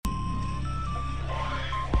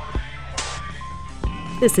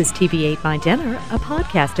This is TV8 My Dinner, a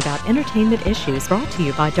podcast about entertainment issues brought to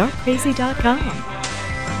you by darkcrazy.com.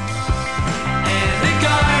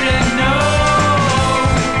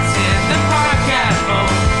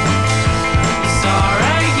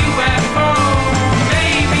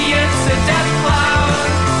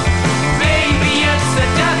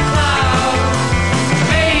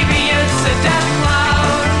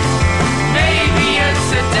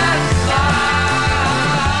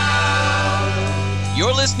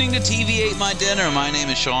 You're listening to TV8 My Dinner. My name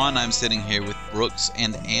is Sean. I'm sitting here with Brooks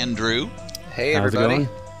and Andrew. Hey, everybody.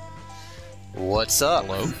 What's up?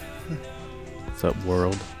 Hello. What's up,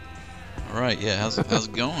 world? All right, yeah. How's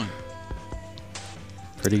it going?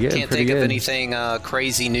 Pretty good. Can't think of anything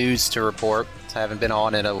crazy news to report. I haven't been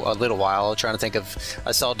on in a little while. Trying to think of.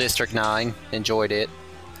 I saw District 9. Enjoyed it.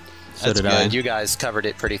 So did I. You guys covered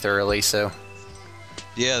it pretty thoroughly. So.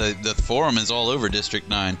 Yeah, the forum is all over District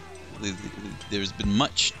 9. There's been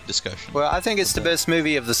much discussion. Well, I think it's the best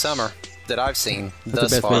movie of the summer that I've seen thus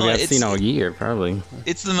the best far. movie I've seen all year, probably.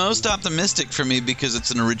 It's the most optimistic for me because it's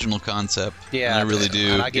an original concept. Yeah, and I really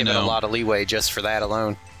do. And I give it a lot of leeway just for that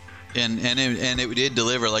alone. And it did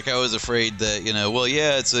deliver. Like, I was afraid that, well,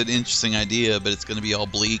 yeah, it's an interesting idea, but it's going to be all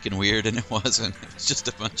bleak and weird, and it wasn't. It was just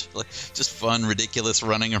a bunch of just fun, ridiculous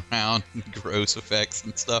running around, and gross effects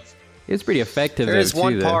and stuff. It's pretty effective. There is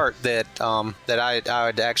one part that I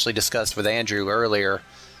had actually discussed with Andrew earlier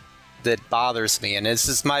that bothers me, and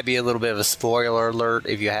this might be a little bit of a spoiler alert.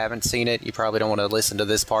 If you haven't seen it, you probably don't want to listen to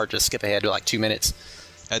this part. Just skip ahead to like 2 minutes.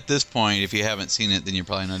 At this point, if you haven't seen it, then you're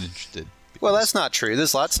probably not interested. Well, that's not true.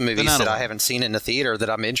 There's lots of movies that I haven't seen in the theater that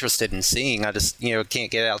I'm interested in seeing. I just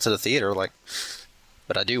can't get out to the theater,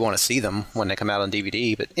 but I do want to see them when they come out on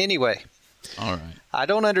DVD. But anyway, all right. I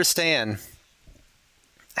don't understand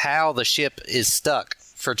how the ship is stuck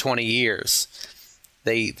for 20 years.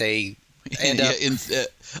 They end up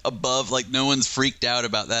above, no one's freaked out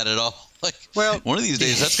about that at all. Well, one of these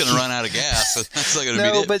days that's going to run out of gas. So that's not going to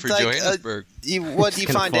be it for Johannesburg. What you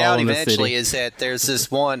find out eventually is that there's this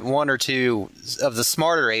one or two of the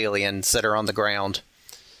smarter aliens that are on the ground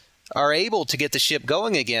are able to get the ship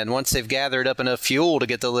going again once they've gathered up enough fuel to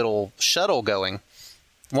get the little shuttle going.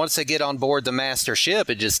 Once they get on board the master ship,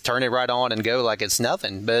 it just turn it right on and go like it's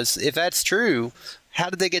nothing. But if that's true, how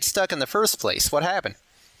did they get stuck in the first place? What happened?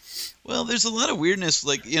 Well, there's a lot of weirdness.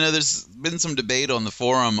 There's been some debate on the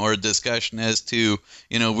forum or discussion as to,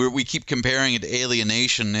 we keep comparing it to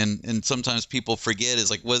alienation, and sometimes people forget,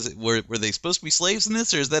 were they supposed to be slaves in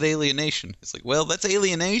this, or is that alienation? It's well, that's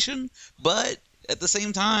alienation, but at the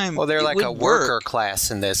same time, well, they're like a worker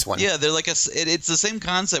class in this one. Yeah, they're it's the same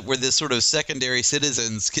concept where this sort of secondary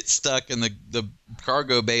citizens get stuck in the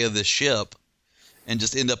cargo bay of the ship and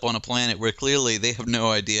just end up on a planet where clearly they have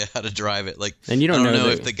no idea how to drive it. And you don't know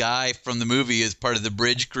if the guy from the movie is part of the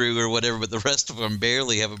bridge crew or whatever, but the rest of them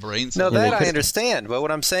barely have a brain cell. No, that I understand. But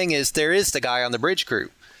what I'm saying is there is the guy on the bridge crew.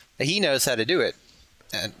 He knows how to do it.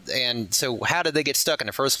 And so how did they get stuck in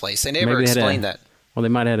the first place? They never explained that. Well, they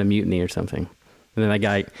might have had a mutiny or something. And then that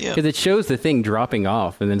guy, because it shows the thing dropping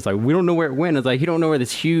off, and then it's we don't know where it went. It's you don't know where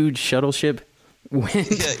this huge shuttle ship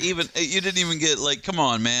went. Yeah, you didn't even get come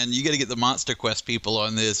on, man, you got to get the Monster Quest people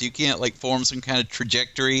on this. You can't form some kind of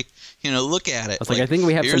trajectory. Look at it. I was I think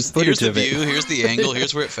we have some footage of it. Here's the view. Here's the angle.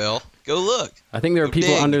 Here's where it fell. Go look. I think there were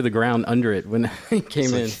people under the ground under it when it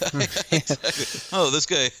came in. Exactly. Oh, this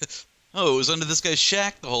guy. Oh, it was under this guy's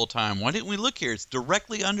shack the whole time. Why didn't we look here? It's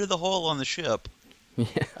directly under the hull on the ship. Yeah.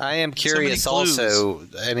 I am curious also.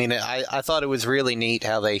 I mean, I thought it was really neat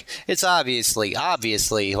how it's obviously,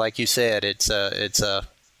 like you said, it's about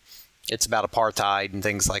apartheid and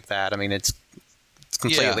things like that. I mean, it's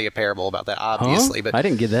completely a parable about that, obviously. But I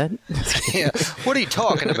didn't get that. Yeah. What are you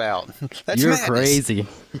talking about? That's You're madness. Crazy.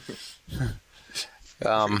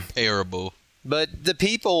 Terrible. But the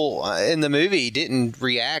people in the movie didn't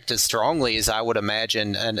react as strongly as I would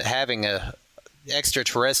imagine, and having a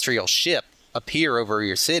extraterrestrial ship appear over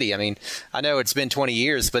your city. I mean, I know it's been 20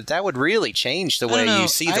 years, but that would really change the way you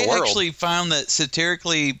see the world. I actually found that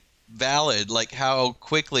satirically valid, how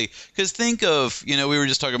quickly, because think of, we were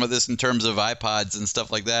just talking about this in terms of iPods and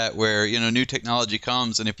stuff like that, where, new technology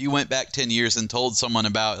comes, and if you went back 10 years and told someone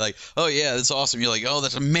about, oh yeah, that's awesome, you're oh,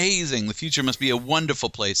 that's amazing, the future must be a wonderful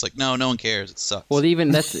place. No one cares, it sucks. Well,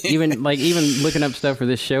 even looking up stuff for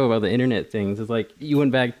this show about the internet things, it's you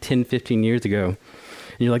went back 10, 15 years ago,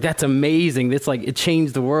 and you're that's amazing. It's it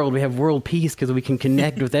changed the world. We have world peace because we can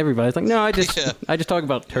connect with everybody. It's no, I just talk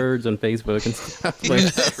about turds on Facebook and stuff.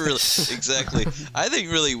 Really, exactly. I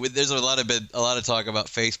think really there's a lot of talk about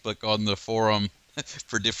Facebook on the forum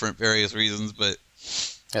for different various reasons, but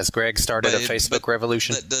As Greg started a Facebook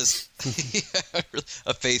revolution. That does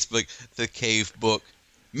a Facebook, the cave book.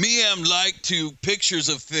 Me, I'm like to pictures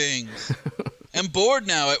of things. I'm bored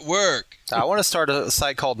now at work. I want to start a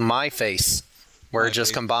site called My Face, where it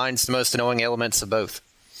just combines the most annoying elements of both.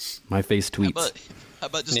 My Face tweets. How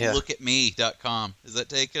about just lookatme.com? Is that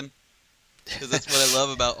taken? Because that's what I love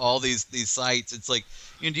about all these sites. It's like,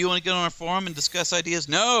 do you want to get on a forum and discuss ideas?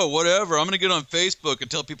 No, whatever. I'm going to get on Facebook and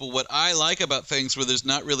tell people what I like about things where there's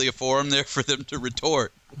not really a forum there for them to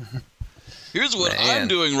retort. Here's what I'm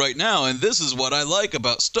doing right now, and this is what I like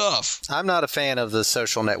about stuff. I'm not a fan of the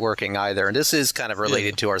social networking either, and this is kind of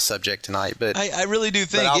related to our subject tonight. But I really do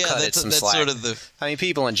think, that's sort of the... I mean,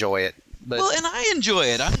 people enjoy it. But well, and I enjoy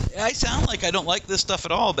it. I sound like I don't like this stuff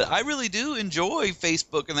at all, but I really do enjoy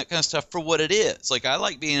Facebook and that kind of stuff for what it is. Like, I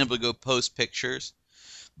like being able to go post pictures.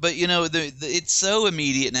 But, it's so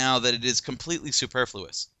immediate now that it is completely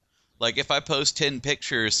superfluous. Like, if I post 10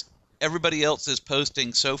 pictures, everybody else is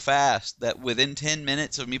posting so fast that within 10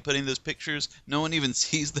 minutes of me putting those pictures, no one even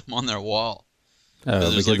sees them on their wall.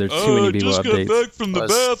 Oh, because there's too many people updates. I just got back from the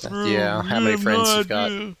bathroom. Yeah, how many friends you've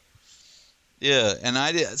got? Yeah,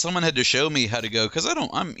 and someone had to show me how to go, because I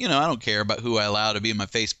don't care about who I allow to be my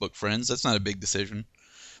Facebook friends. That's not a big decision.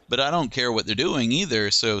 But I don't care what they're doing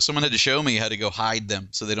either, so someone had to show me how to go hide them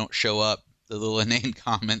so they don't show up. The little inane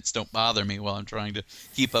comments don't bother me while I'm trying to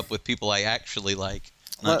keep up with people I actually like,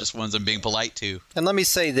 not just ones I'm being polite to. And let me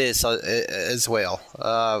say this as well.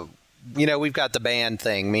 We've got the band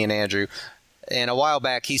thing, me and Andrew. And a while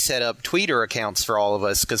back, he set up Twitter accounts for all of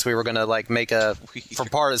us because we were going to make as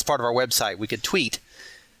part of our website, we could tweet.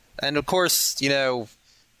 And of course,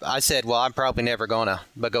 I said, well, I'm probably never gonna,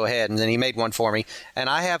 but go ahead. And then he made one for me, and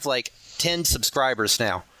I have 10 subscribers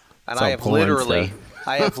now, and I have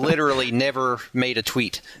literally never made a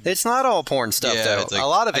tweet. It's not all porn stuff though. A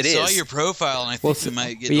lot of it is. I saw your profile, and I think you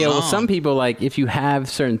might get well, some people if you have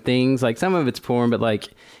certain things, some of it's porn, but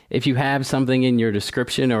if you have something in your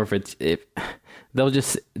description, or if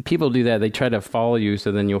people do that, they try to follow you,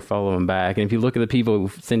 so then you'll follow them back. And if you look at the people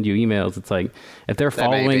who send you emails, it's if they're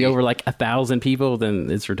following over 1,000 people,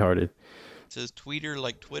 then it's retarded. It says tweeter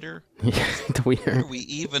like Twitter. Yeah, Twitter. What are we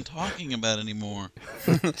even talking about anymore?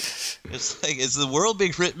 It's is the world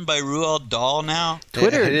being written by Roald Dahl now?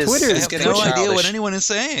 Twitter is getting no childish. idea what anyone is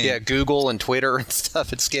saying. Yeah, Google and Twitter and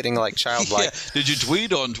stuff. It's getting childlike. Yeah. Did you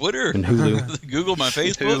tweet on Twitter? And Hulu. Google my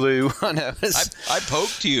Facebook. Hulu. I know. I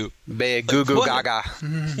poked you. Big Goo Gaga.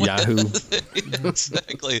 Yahoo.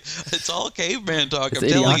 Exactly. It's all caveman talk. It's I'm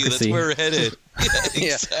telling you, Idiocracy. that's where we're headed.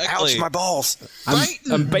 Yeah, exactly. Ouch, my balls.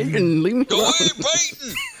 I'm baiting. Leave me Go alone. away,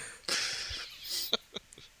 Peyton!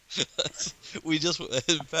 We just,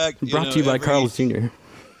 in fact, Brought to you by Carl's Jr.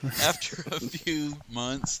 After a few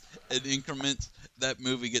months and increments, that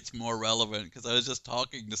movie gets more relevant. Because I was just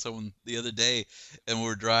talking to someone the other day, and we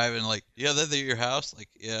were driving, yeah, they're at your house?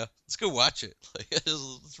 Yeah, let's go watch it.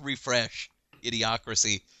 Let's refresh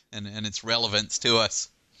Idiocracy and its relevance to us.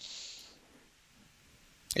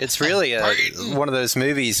 It's really one of those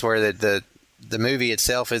movies where the movie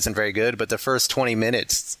itself isn't very good, but the first 20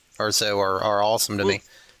 minutes or so are awesome to me.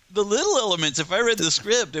 The little elements, if I read the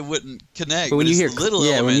script, it wouldn't connect. But when you hear little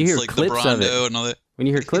elements, when you hear like clips the of it, and all that. When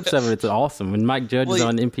you hear clips of it, it's awesome. When Mike Judge is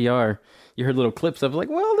on NPR, you heard little clips of it,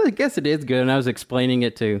 well, I guess it is good. And I was explaining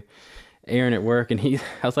it to Aaron at work, and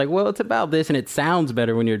I was like, well, it's about this, and it sounds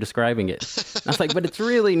better when you're describing it. And I was like, but it's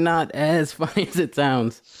really not as funny as it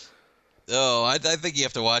sounds. Oh, I think you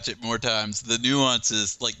have to watch it more times. The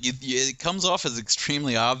nuances, it comes off as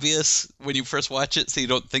extremely obvious when you first watch it, so you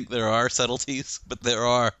don't think there are subtleties, but there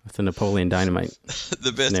are. It's a Napoleon Dynamite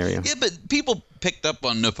the best scenario. Yeah, but people picked up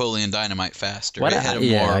on Napoleon Dynamite faster. It had a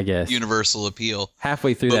more universal appeal.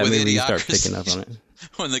 Halfway through that movie, you start picking up on it.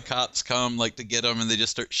 When the cops come to get them, and they just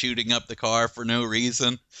start shooting up the car for no reason,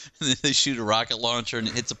 and then they shoot a rocket launcher and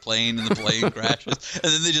it hits a plane and the plane crashes,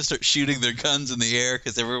 and then they just start shooting their guns in the air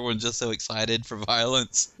because everyone's just so excited for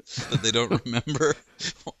violence that they don't remember.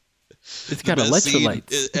 It's got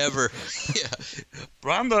electrolytes ever. Yeah,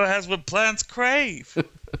 Brando has what plants crave. What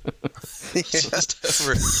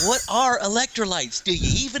are electrolytes? Do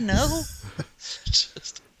you even know?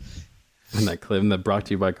 And that clip that brought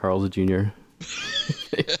to you by Carl's Jr.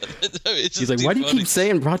 He's like, why do you keep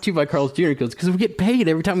saying brought to you by Carl's Jr.? He goes, because we get paid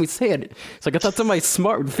every time we say it. It's like, I thought somebody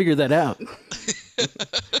smart would figure that out.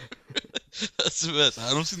 That's the best.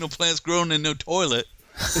 I don't see no plants growing in no toilet.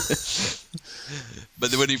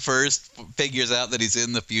 But then when he first figures out that he's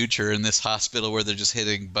in the future in this hospital where they're just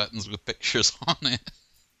hitting buttons with pictures on it,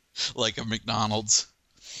 like a McDonald's.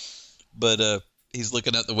 But he's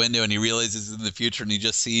looking out the window and he realizes he's in the future, and he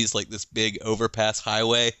just sees this big overpass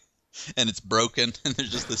highway and it's broken, and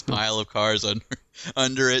there's just this pile of cars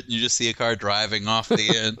under it, and you just see a car driving off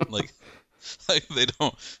the end. Like they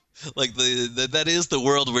don't. Like that is the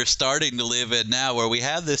world we're starting to live in now, where we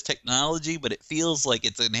have this technology, but it feels like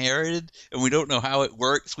it's inherited, and we don't know how it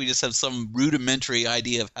works. We just have some rudimentary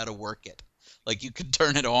idea of how to work it. Like you can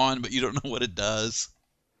turn it on, but you don't know what it does.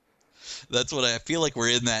 That's what I feel like we're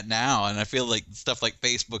in that now, and I feel like stuff like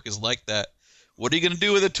Facebook is like that. What are you going to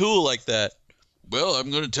do with a tool like that? Well,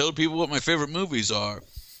 I'm going to tell people what my favorite movies are.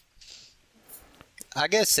 I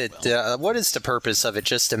guess what is the purpose of it?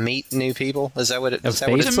 Just to meet new people? Is that what it is? To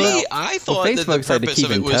me, I thought that the purpose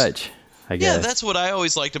of it was touch, I guess. Yeah, that's what I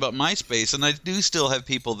always liked about MySpace, and I do still have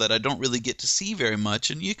people that I don't really get to see very much,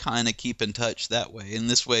 and you kind of keep in touch that way. In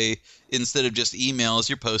this way, instead of just emails,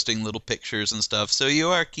 you're posting little pictures and stuff, so you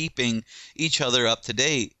are keeping each other up to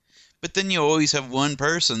date. But then you always have one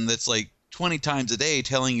person that's like 20 times a day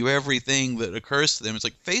telling you everything that occurs to them. It's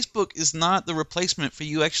like Facebook is not the replacement for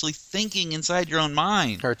you actually thinking inside your own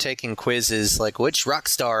mind. Or taking quizzes like, which rock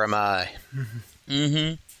star am I?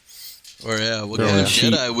 Mm-hmm. Or, yeah, what kind of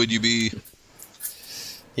Jedi would you be?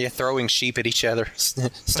 Yeah, throwing sheep at each other,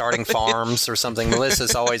 starting farms or something.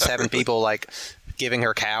 Melissa's always having people like giving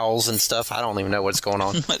her cows and stuff. I don't even know what's going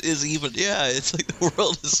on. What is even? Yeah, it's like the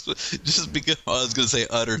world is just because I was going to say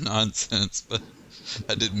utter nonsense, but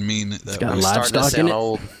I didn't mean it that way. It's starting to sound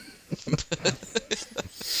old.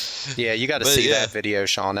 Yeah, you got to see that video,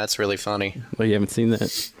 Sean. That's really funny. Well, you haven't seen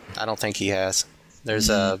that? I don't think he has. There's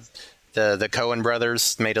the Coen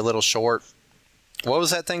brothers made a little short. What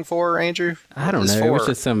was that thing for, Andrew? I don't know. It was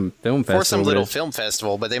just some film festival. For some little film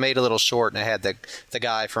festival, but they made a little short, and it had the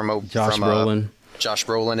guy from Josh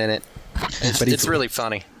Brolin in it. It's really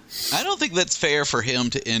funny. I don't think that's fair for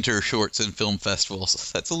him to enter shorts in film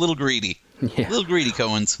festivals. That's a little greedy. Yeah. A little greedy,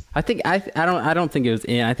 Coens. I don't think it was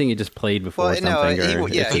in. I think it just played before something. No,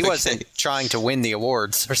 he wasn't trying to win the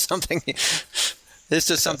awards or something. It's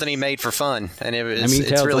just something he made for fun, and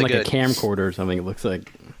it's really like good. A camcorder or something. It looks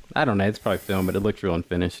like, I don't know. It's probably film, but it looks real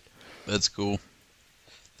unfinished. That's cool.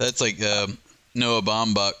 That's like Noah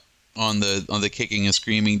Baumbach on the Kicking and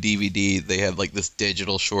Screaming DVD. They have like this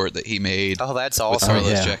digital short that he made. Oh, that's awesome! With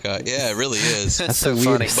Carlos Checkout. Yeah, it really is. That's so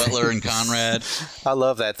funny. Butler and Conrad. I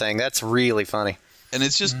love that thing. That's really funny. And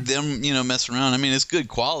it's just them, messing around. I mean, it's good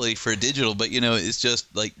quality for a digital, but it's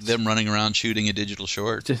just like them running around shooting a digital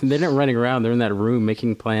short. They're not running around. They're in that room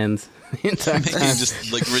making plans. Making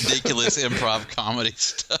just like ridiculous improv comedy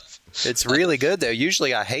stuff. It's really good though.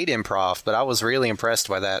 Usually I hate improv, but I was really impressed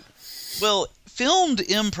by that. Well, filmed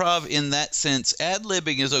improv in that sense,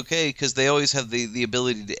 ad-libbing is okay because they always have the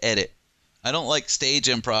ability to edit. I don't like stage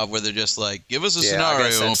improv where they're just like, give us a scenario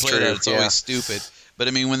and we'll play it out. It's always stupid. But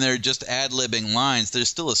I mean, when they're just ad-libbing lines, there's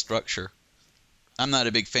still a structure. I'm not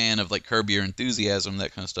a big fan of like Curb Your Enthusiasm,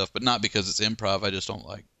 that kind of stuff, but not because it's improv. I just don't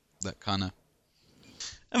like that kind of.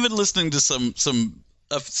 I've been listening to some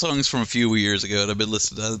songs from a few years ago, and I've been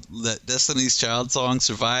listening to that Destiny's Child song,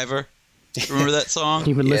 Survivor. Remember that song?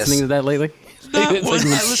 You've been listening to that lately? I listen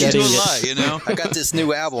to it a lot, I got this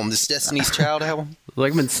new album, this Destiny's Child album.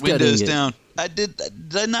 Like, I've been studying Windows it. Down. Did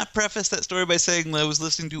I not preface that story by saying that I was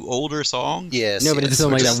listening to older songs? Yes. No, but it's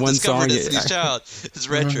only like that one song. Destiny's Child. It's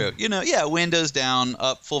retro. Windows down,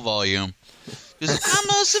 up, full volume. Just, I'm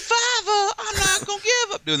a survivor. I'm not going to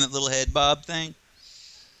give up. Doing that little head bob thing.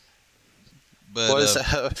 But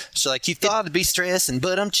it's like, you thought it'd be stressing,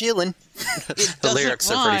 but I'm chilling. The lyrics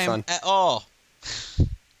are pretty fun. At all.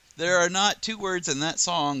 There are not two words in that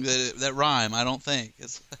song that rhyme, I don't think.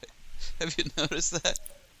 Have you noticed that?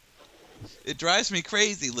 It drives me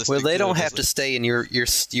crazy listening to it. Well, they don't have to stay in your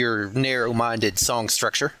narrow-minded song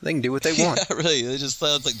structure. They can do what they want. Yeah, really. It just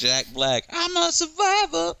sounds like Jack Black. I'm a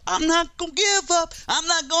survivor. I'm not going to give up. I'm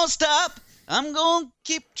not going to stop. I'm going to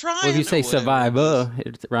keep trying. Well, if you say survivor,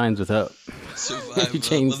 it rhymes with up. Survivor. You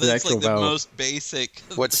change the actual like vowel. The most basic.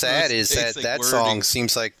 What's sad is that song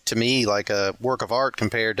seems like, to me, like a work of art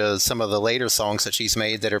compared to some of the later songs that she's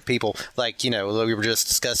made that are people, like, we were just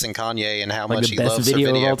discussing Kanye and how much he loves her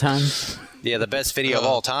video. The best video of all time? Yeah, the best video of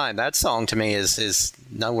all time. That song, to me, is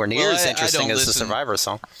nowhere near as interesting as the Survivor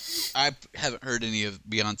song. I haven't heard any of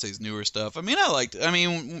Beyonce's newer stuff. I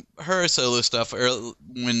mean, her solo stuff,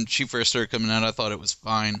 when she first started coming out, I thought it was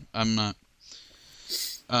fine. I'm not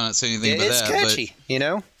saying anything about that. It's catchy,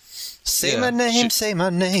 Say my name, say my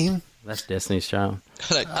name. That's Destiny's Child.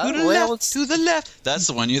 Like, to the left. That's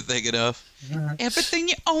the one you're thinking of. Everything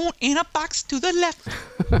you own in a box to the left.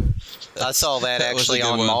 I saw that actually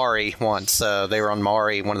on Maury once. They were on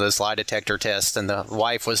Maury, one of those lie detector tests, and the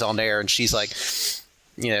wife was on there, and she's like,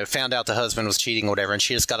 found out the husband was cheating or whatever, and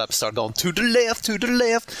she just got up and started going, to the left,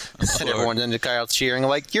 and everyone in the crowd's cheering.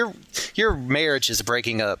 Like, your marriage is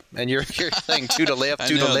breaking up, and you're saying to the left,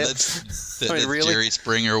 to the left. That's really? Jerry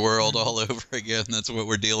Springer world all over again. That's what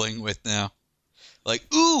we're dealing with now. Like,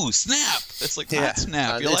 ooh, snap! It's like, not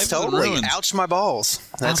snap. Your life is in ruins. Ouch my balls.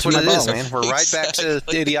 That's what it is, man. We're right back to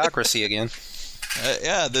Idiocracy again.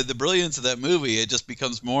 The brilliance of that movie, it just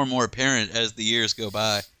becomes more and more apparent as the years go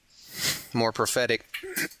by. More prophetic.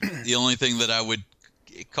 The only thing that I would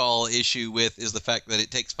call issue with is the fact that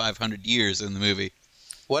it takes 500 years in the movie.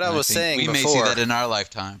 What I was saying before, we may see that in our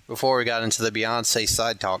lifetime. Before we got into the Beyonce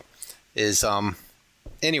side talk, is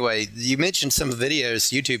anyway, you mentioned some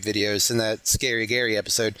videos, YouTube videos, in that Scary Gary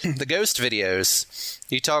episode. The ghost videos.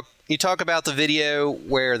 You talk about the video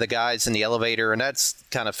where the guy's in the elevator, and that's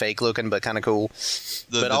kind of fake looking, but kind of cool.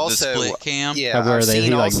 But also, the split cam. Yeah, where he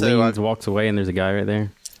leans, walks away, and there's a guy right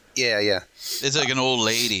there. Yeah. It's like an old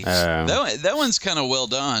lady. That one's kind of well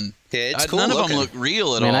done. Yeah, it's cool. None looking. of them look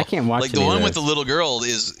real at all. Man, I can't watch like the one with the little girl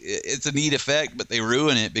it's a neat effect, but they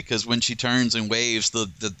ruin it because when she turns and waves,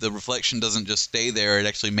 the reflection doesn't just stay there. It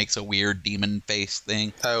actually makes a weird demon face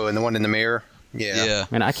thing. Oh, and the one in the mirror. Yeah.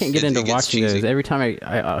 Man, I can't get into watching those. Every time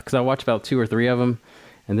because I watch about 2 or 3 of them,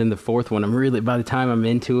 and then the fourth one, by the time I'm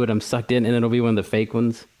into it, I'm sucked in, and it'll be one of the fake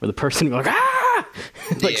ones where the person will go like, ah!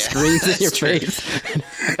 Screams in your face.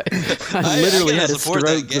 I literally had to support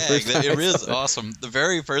that gag. It is awesome. The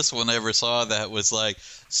very first one I ever saw that was like,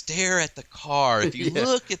 stare at the car. If you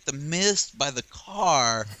look at the mist by the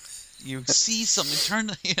car, you see something,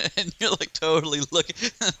 and you're like totally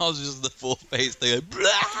looking, and I was just the full face thing.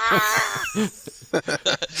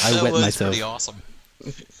 I wet myself. Pretty awesome.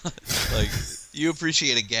 Like, you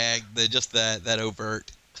appreciate a gag that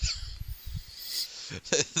overt.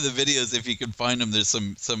 The videos, if you can find them, there's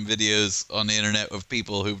some videos on the internet of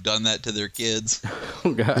people who've done that to their kids.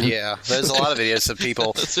 Oh God. Yeah, there's a lot of videos of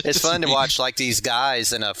people. It's fun to watch, like, these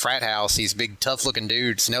guys in a frat house, these big tough looking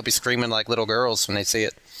dudes, and they'll be screaming like little girls when they see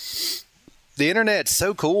it. The internet's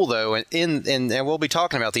so cool, though, and we'll be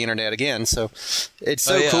talking about the internet again. So it's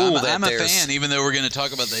so cool I'm a fan, even though we're going to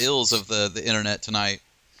talk about the ills of the internet tonight,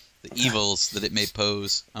 the evils that it may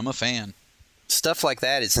pose. I'm a fan. Stuff like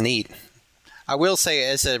that is neat. I will say,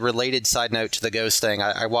 as a related side note to the ghost thing,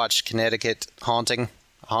 I watched Connecticut Haunting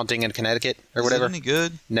in Connecticut, or whatever. Is it any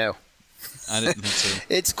good? No. I didn't think so.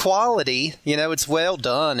 It's quality, it's well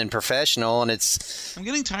done and professional, and it's... I'm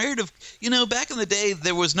getting tired of, back in the day,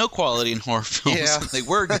 there was no quality in horror films. Yeah. They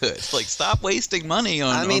were good. Like, stop wasting money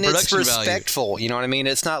on production value. It's respectful, you know what I mean?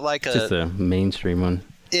 It's not like just a mainstream one.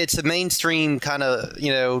 It's a mainstream kind of,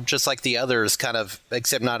 just like the others, kind of,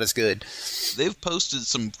 except not as good. They've posted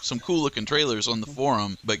some cool-looking trailers on the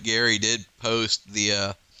forum, but Gary did post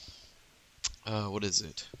the, what is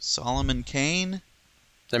it? Solomon Kane?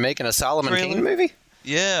 They're making a Solomon Kane movie?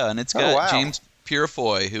 Yeah, and it's got James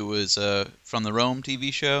Purefoy, who was from the Rome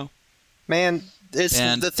TV show. Man, it's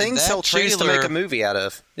the things they'll choose to make a movie out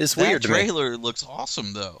of. It's weird to me. That trailer looks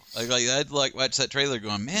awesome, though. I'd watch that trailer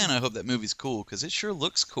going, man, I hope that movie's cool, because it sure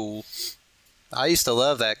looks cool. I used to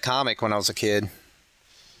love that comic when I was a kid.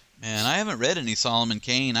 Man, I haven't read any Solomon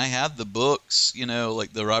Kane. I have the books,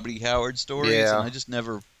 like the Robert E. Howard stories, and I just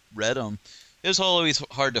never read them. It was always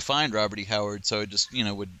hard to find Robert E. Howard, so I just,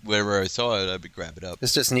 wherever I saw it, I would grab it up.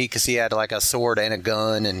 It's just neat because he had like a sword and a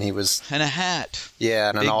gun, and he was... And a hat. Yeah,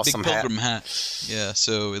 and an awesome big pilgrim hat. Yeah,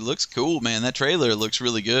 so it looks cool, man. That trailer looks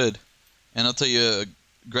really good. And I'll tell you,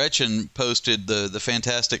 Gretchen posted the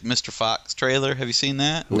fantastic Mr. Fox trailer. Have you seen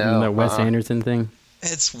that? No. That Wes Anderson thing?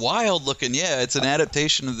 It's wild looking, yeah. It's an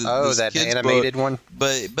adaptation of that animated book. one.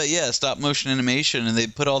 But yeah, stop motion animation, and they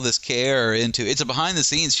put all this care into. It's a behind the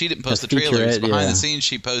scenes. She didn't post the trailer. It's behind the scenes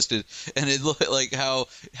she posted, and it looked like how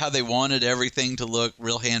they wanted everything to look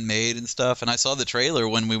real handmade and stuff. And I saw the trailer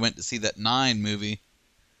when we went to see that 9 movie,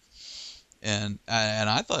 and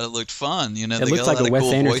I thought it looked fun. It looks like a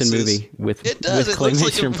Wes Anderson movie with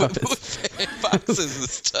claymation puppets. Foxes and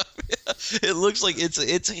stuff. Yeah. It looks like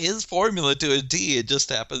it's his formula to a T. It just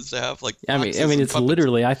happens to have like. I mean, it's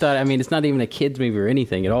literally. It's not even a kids movie or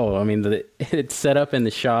anything at all. I mean, it's set up in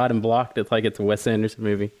the shot and blocked. It's like it's a Wes Anderson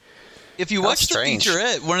movie. If you watch the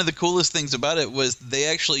featurette, one of the coolest things about it was they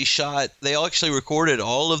actually recorded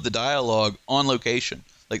all of the dialogue on location.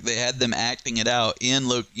 Like they had them acting it out in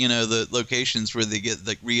the locations where they get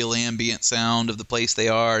like real ambient sound of the place they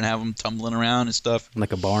are and have them tumbling around and stuff.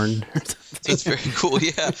 Like a barn. So it's very cool,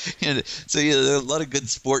 yeah. So there are a lot of good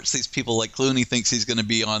sports. These people like Clooney thinks he's going to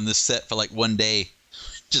be on this set for like one day,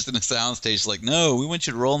 just in a soundstage. Like, no, we want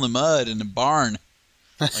you to roll in the mud in a barn.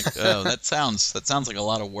 Like, oh, that sounds like a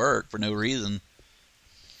lot of work for no reason.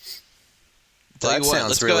 Tell you what,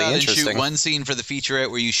 let's go out and shoot interesting. one scene for the featurette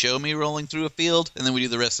where you show me rolling through a field, and then we do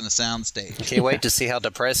the rest in a sound stage. Can't wait to see how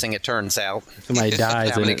depressing it turns out. Somebody dies.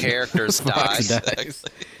 How many characters die. Exactly.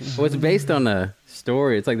 Well, it's based on a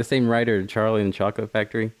story. It's like the same writer, Charlie and the Chocolate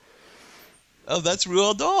Factory. Oh, that's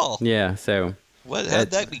Roald Dahl. Yeah, so... How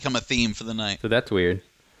did that become a theme for the night? So that's weird.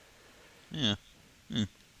 Yeah.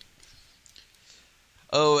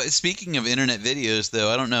 Oh, speaking of internet videos, though,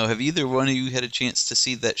 I don't know. Have either one of you had a chance to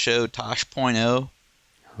see that show, Tosh.0?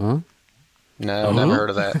 Huh? No, never heard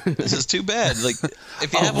of that. This is too bad. Like,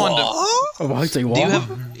 if you have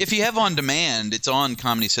if you have on demand, it's on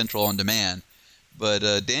Comedy Central on demand. But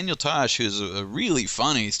Daniel Tosh, who's a really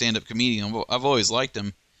funny stand-up comedian, I've always liked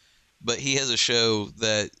him. But he has a show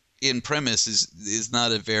that, in premise, is not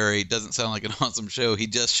doesn't sound like an awesome show. He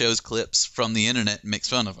just shows clips from the internet and makes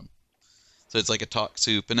fun of them. So it's like a Talk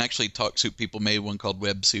Soup. And actually, Talk Soup people made one called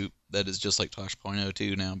Web Soup that is just like Tosh.0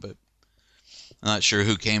 too now. But I'm not sure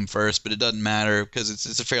who came first, but it doesn't matter because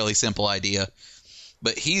it's a fairly simple idea.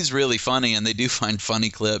 But he's really funny, and they do find funny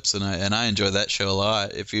clips, and I enjoy that show a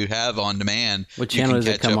lot. If you have on demand, what channel does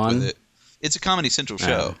it come on? With it. It's a Comedy Central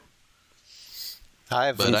show.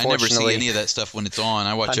 I never see any of that stuff when it's on.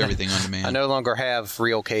 I watch everything on demand. I no longer have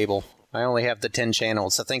real cable. I only have the 10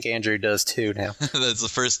 channels. I think Andrew does too now. That's the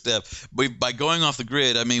first step. By going off the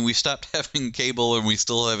grid, I mean we stopped having cable and we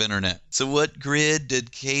still have internet. So what grid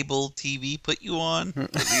did cable TV put you on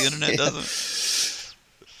that the internet doesn't?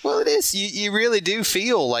 Well, it is. You really do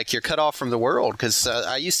feel like you're cut off from the world because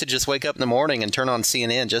I used to just wake up in the morning and turn on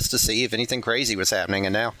CNN just to see if anything crazy was happening,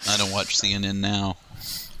 and now I don't watch CNN now.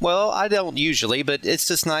 Well, I don't usually, but it's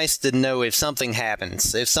just nice to know if something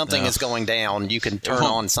happens. If something is going down, you can turn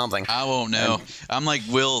on something. I won't know. I'm like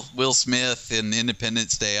Will Smith in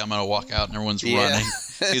Independence Day. I'm going to walk out and everyone's running.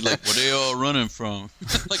 He's like, what are you all running from?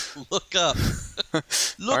 Like, look up.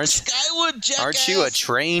 Look skyward, jackass. Aren't you a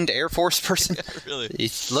trained Air Force person? Yeah, really. You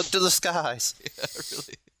look to the skies. Yeah,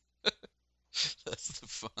 really. That's the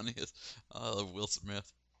funniest. I love Will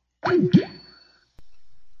Smith.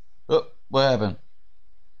 Oh, what happened?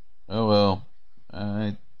 Oh, well,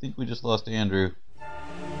 I think we just lost Andrew.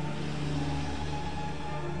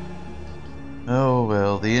 Oh,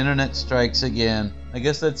 well, the internet strikes again. I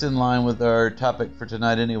guess that's in line with our topic for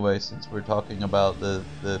tonight anyway, since we're talking about the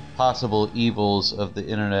possible evils of the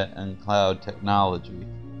internet and cloud technology.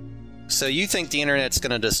 So you think the internet's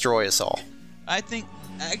going to destroy us all? I think,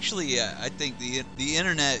 actually, yeah, I think the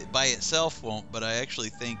internet by itself won't, but I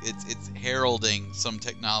actually think it's heralding some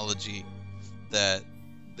technology that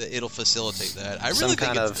it'll facilitate that. I really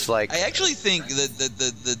think I actually think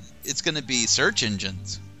that it's going to be search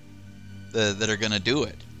engines that are going to do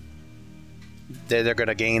it. They're going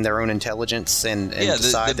to gain their own intelligence and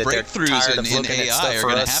decide that they're tired of looking at stuff are for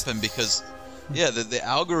going us. to happen because the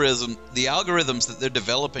algorithms that they're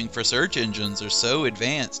developing for search engines are so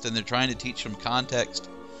advanced, and they're trying to teach them context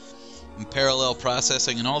and parallel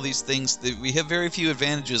processing and all these things that we have very few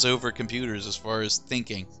advantages over computers as far as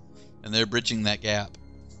thinking, and they're bridging that gap.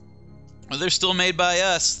 Well, they're still made by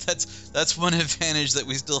us. That's one advantage that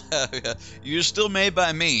we still have. Yeah. You're still made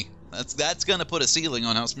by me. That's going to put a ceiling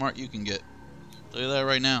on how smart you can get. I'll tell you that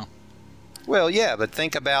right now. Well, yeah, but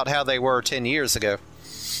think about how they were 10 years ago.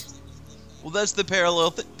 Well, that's the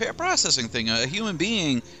parallel processing thing. A human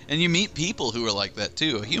being, and you meet people who are like that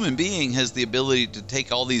too. A human being has the ability to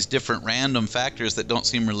take all these different random factors that don't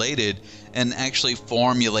seem related and actually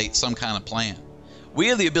formulate some kind of plan. We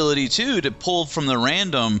have the ability too to pull from the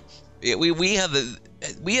random. We have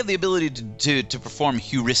the ability to perform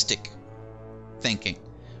heuristic thinking.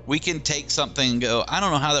 We can take something and go, I don't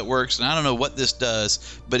know how that works, and I don't know what this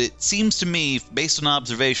does, but it seems to me, based on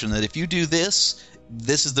observation, that if you do this,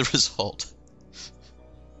 this is the result.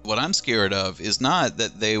 What I'm scared of is not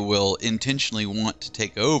that they will intentionally want to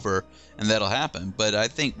take over, and that'll happen, but I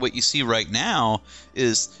think what you see right now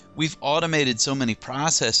is we've automated so many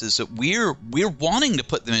processes that we're wanting to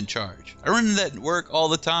put them in charge. I run into that at work all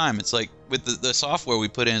the time. It's like with the software we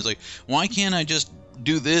put in, it's like, why can't I just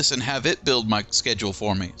do this and have it build my schedule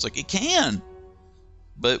for me? It's like, it can,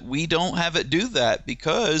 but we don't have it do that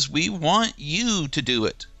because we want you to do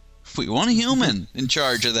it. We want a human in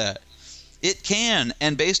charge of that. It can,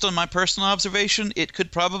 and based on my personal observation, it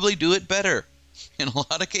could probably do it better in a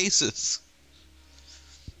lot of cases.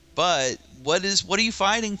 But what are you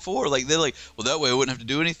fighting for? Like, they're like, well, that way I wouldn't have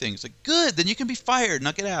to do anything. It's like, good, then you can be fired,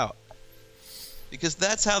 knock it out. Because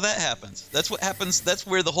that's how that happens. That's what happens. That's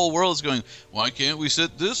where the whole world is going, why can't we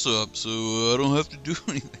set this up so I don't have to do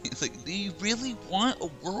anything? It's like, do you really want a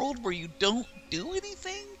world where you don't do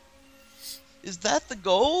anything? Is that the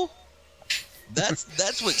goal? That's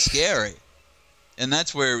what's scary. And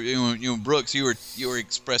that's where Brooks, you were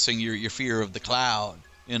expressing your fear of the cloud.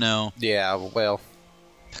 Yeah, well,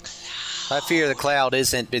 my fear of the cloud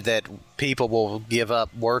isn't that people will give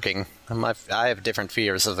up working. I have different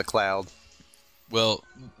fears of the cloud. Well,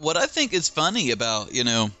 what I think is funny about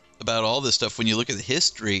all this stuff when you look at the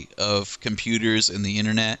history of computers and the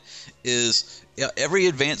internet is every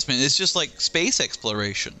advancement is just like space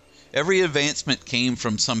exploration. Every advancement came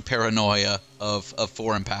from some paranoia of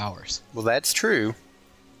foreign powers. Well, that's true.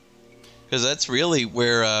 Because that's really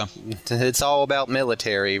where... it's all about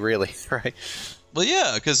military, really, right? Well,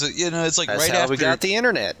 yeah, because, it's like that's right how after... we got the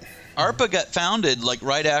internet. ARPA got founded, like,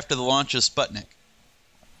 right after the launch of Sputnik.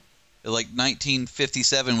 Like,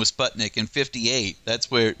 1957 was Sputnik, and 58, that's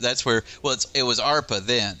where... Well, it was ARPA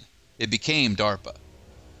then. It became DARPA.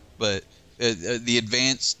 But... the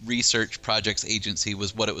Advanced Research Projects Agency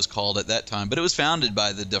was what it was called at that time, but it was founded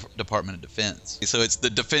by the Department of Defense. So it's the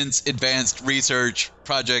Defense Advanced Research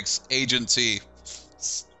Projects Agency.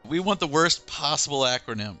 We want the worst possible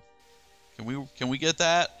acronym. Can we get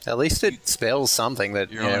that? At least it spells something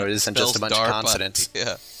that it isn't just a bunch DARPA. Of consonants.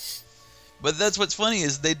 Yeah. But that's what's funny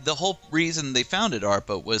is the whole reason they founded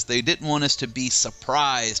ARPA was they didn't want us to be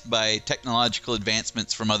surprised by technological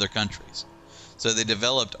advancements from other countries. So they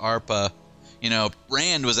developed ARPA.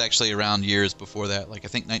 RAND was actually around years before that. Like, I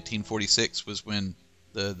think 1946 was when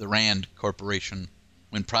the RAND Corporation,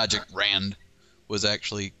 when Project RAND was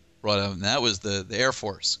actually brought out. And that was the Air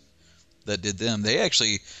Force that did them.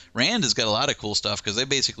 RAND has got a lot of cool stuff because they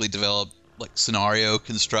basically developed, like, scenario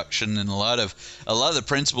construction and a lot of the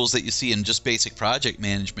principles that you see in just basic project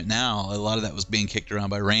management now. A lot of that was being kicked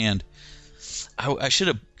around by RAND. I should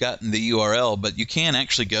have gotten the URL, but you can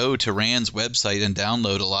actually go to RAND's website and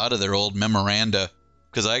download a lot of their old memoranda.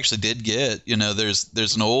 Because I actually did get,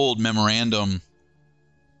 there's an old memorandum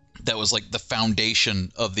that was like the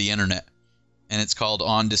foundation of the internet, and it's called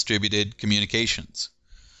On Distributed Communications,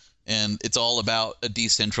 and it's all about a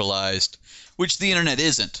decentralized, which the internet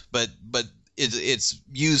isn't, but it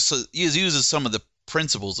uses some of the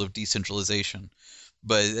principles of decentralization.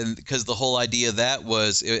 But because the whole idea of that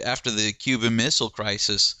was after the Cuban Missile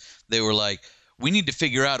Crisis, they were like, we need to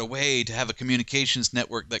figure out a way to have a communications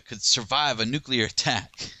network that could survive a nuclear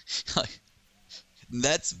attack.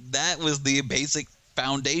 That was the basic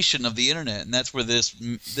foundation of the internet, and that's where this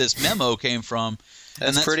memo came from.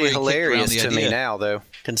 That's pretty hilarious to me now, though,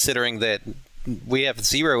 considering that we have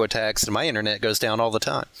 0 attacks and my internet goes down all the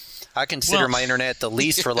time. I consider my internet the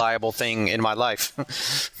least reliable thing in my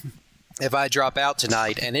life. If I drop out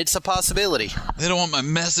tonight, and it's a possibility. They don't want my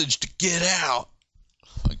message to get out.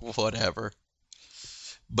 Like, whatever.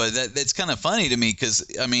 But that's kind of funny to me because,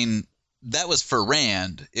 that was for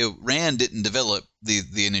RAND. RAND didn't develop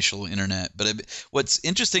the initial internet. But what's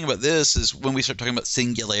interesting about this is when we start talking about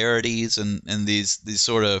singularities and these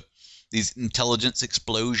intelligence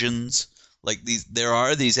explosions, like there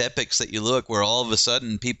are these epochs that you look where all of a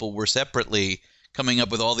sudden people were separately coming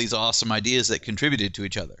up with all these awesome ideas that contributed to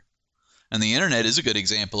each other. And the internet is a good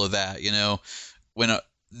example of that. When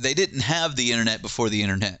they didn't have the internet before the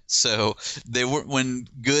internet, so when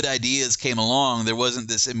good ideas came along, there wasn't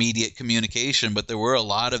this immediate communication, but there were a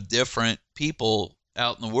lot of different people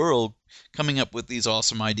out in the world coming up with these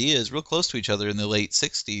awesome ideas real close to each other in the late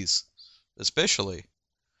 60s, especially.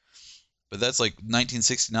 But that's like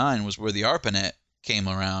 1969 was where the ARPANET came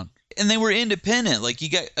around. And they were independent. Like, you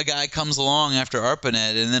get a guy comes along after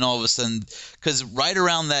ARPANET, and then all of a sudden, because right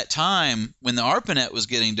around that time when the ARPANET was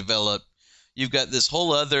getting developed, you've got this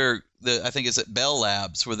whole other, I think it's at Bell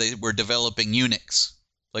Labs, where they were developing Unix,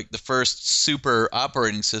 like the first super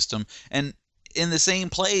operating system. And in the same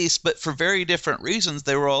place, but for very different reasons,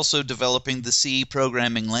 they were also developing the C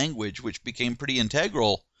programming language, which became pretty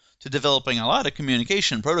integral to developing a lot of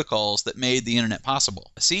communication protocols that made the internet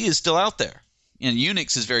possible. C is still out there. And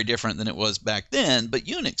Unix is very different than it was back then, but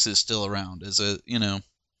Unix is still around as a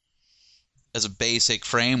basic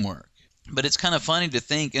framework. But it's kind of funny to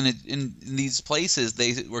think, and in these places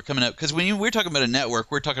they were coming up, because when we're talking about a network,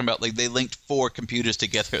 we're talking about like they linked 4 computers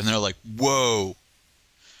together, and they're like, whoa,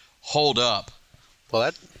 hold up.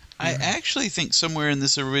 Well, I actually think somewhere in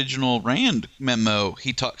this original RAND memo,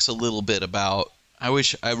 he talks a little bit about. I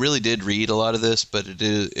wish I really did read a lot of this, but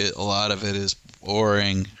a lot of it is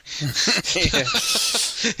boring.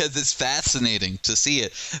 It's fascinating to see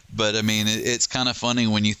it, but it's kind of funny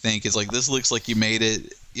when you think it's like this looks like you made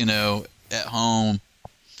it, at home,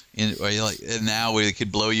 and now we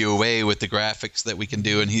could blow you away with the graphics that we can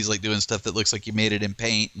do, and he's like doing stuff that looks like you made it in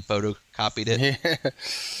Paint and photocopied it. Yeah.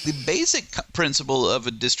 The basic principle of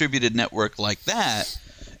a distributed network like that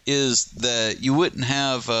is that you wouldn't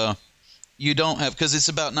have you don't have, because it's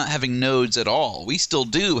about not having nodes at all. We still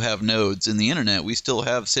do have nodes in the internet. We still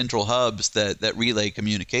have central hubs that relay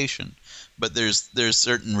communication, but there's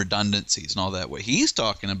certain redundancies and all that. What he's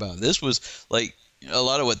talking about, this was like a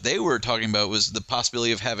lot of what they were talking about was the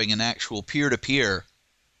possibility of having an actual peer-to-peer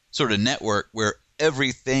sort of network where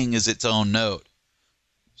everything is its own node.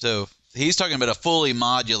 So he's talking about a fully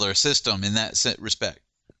modular system in that respect.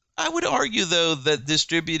 I would argue, though, that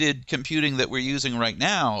distributed computing that we're using right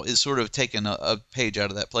now is sort of taking a page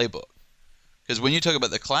out of that playbook. Because when you talk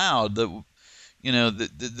about the cloud, the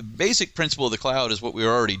basic principle of the cloud is what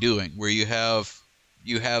we're already doing, where you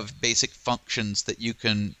have basic functions that you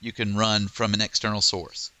can run from an external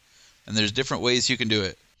source, and there's different ways you can do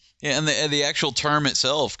it. Yeah, and the actual term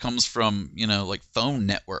itself comes from like phone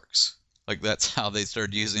networks. Like that's how they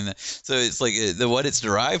started using that. So it's like what it's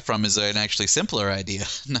derived from is an actually simpler idea,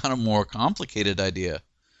 not a more complicated idea.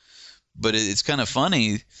 But it's kind of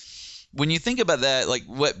funny when you think about that. Like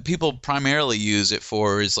what people primarily use it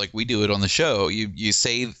for is like we do it on the show. You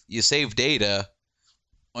save data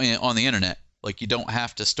on the internet. Like you don't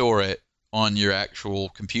have to store it on your actual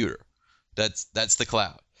computer. That's the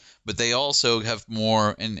cloud. But they also have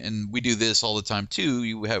more, and we do this all the time too.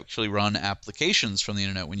 You actually run applications from the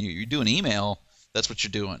internet. When you do an email, that's what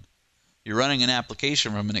you're doing. You're running an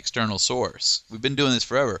application from an external source. We've been doing this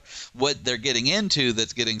forever. What they're getting into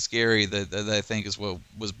that's getting scary, that I think is what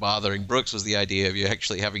was bothering Brooks, was the idea of you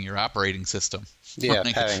actually having your operating system. Yeah,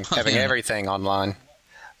 having everything online.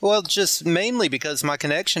 Well, just mainly because my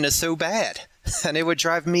connection is so bad. And it would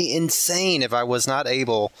drive me insane if I was not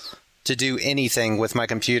able to do anything with my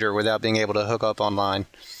computer without being able to hook up online.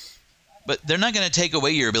 But they're not going to take away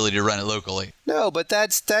your ability to run it locally. No, but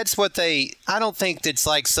that's what I don't think it's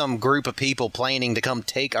like some group of people planning to come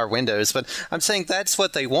take our Windows, but I'm saying that's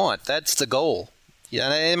what they want. That's the goal.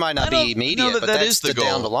 Yeah, it might not be immediate, but that's the goal.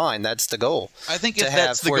 Down the line. That's the goal. I think if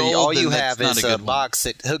that's the goal, all you have is a box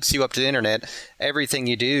that hooks you up to the internet. Everything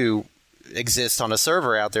you do exists on a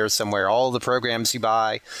server out there somewhere. All the programs you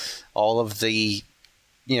buy, all of the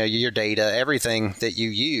your data, everything that you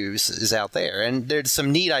use is out there. And there's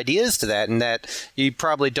some neat ideas to that, in that you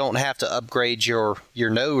probably don't have to upgrade your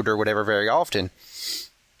node or whatever very often.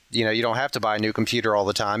 You don't have to buy a new computer all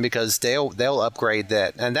the time because they'll upgrade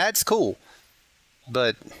that, and that's cool.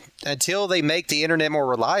 But until they make the internet more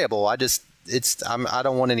reliable, I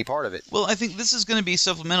don't want any part of it. Well, I think this is going to be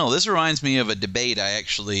supplemental. This reminds me of a debate I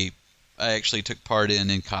actually took part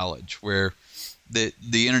in college, where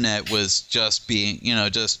the internet was just being,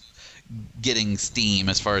 just getting steam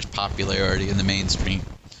as far as popularity in the mainstream.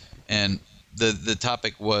 And the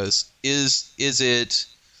topic was, is it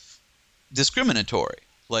discriminatory?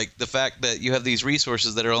 Like the fact that you have these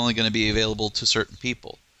resources that are only going to be available to certain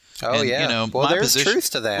people. Oh, and, yeah. Well, there's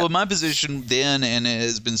truth to that. Well, my position then, and it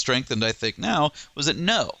has been strengthened, I think, now, was that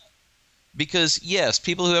no. Because, yes,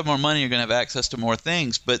 people who have more money are going to have access to more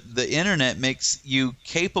things, but the internet makes you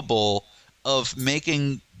capable of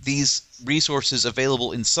making these resources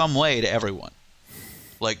available in some way to everyone.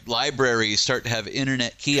 Like libraries start to have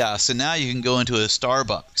internet kiosks, and now you can go into a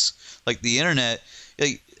Starbucks. Like the internet,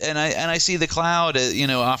 and I see the cloud,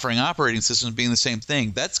 offering operating systems being the same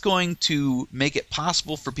thing. That's going to make it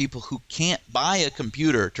possible for people who can't buy a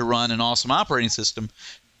computer to run an awesome operating system.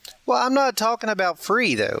 Well, I'm not talking about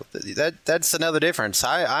free, though. That's another difference.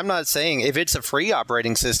 I'm not saying if it's a free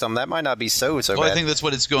operating system, that might not be so bad. Well, I think that's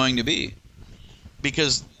what it's going to be.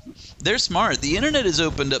 Because they're smart. The internet has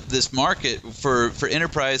opened up this market for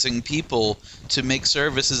enterprising people to make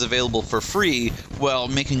services available for free while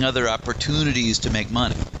making other opportunities to make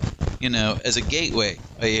money. As a gateway.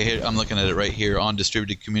 I'm looking at it right here. On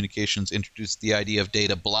distributed communications introduced the idea of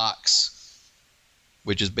data blocks,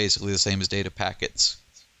 which is basically the same as data packets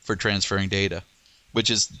for transferring data,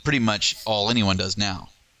 which is pretty much all anyone does now.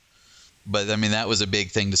 But, I mean, that was a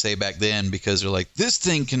big thing to say back then, because they're like, this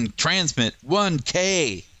thing can transmit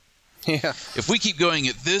 1K. Yeah. If we keep going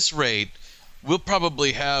at this rate, we'll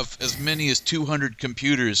probably have as many as 200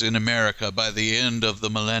 computers in America by the end of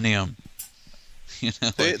the millennium.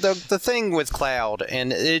 The thing with cloud,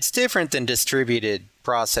 and it's different than distributed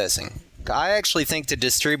processing. I actually think that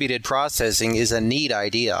distributed processing is a neat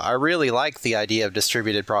idea. I really like the idea of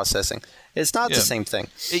distributed processing. It's not the same thing.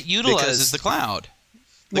 It utilizes the cloud.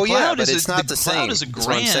 But it's not the same. The cloud is a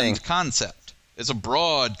grand concept. It's a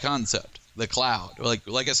broad concept, the cloud.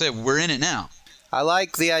 Like I said, we're in it now. I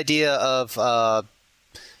like the idea of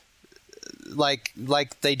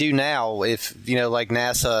like they do now. If like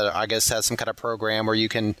NASA, I guess, has some kind of program where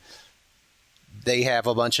they have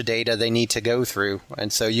a bunch of data they need to go through,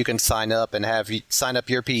 and so you can sign up and sign up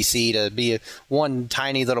your PC to be one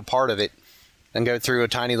tiny little part of it. and go through a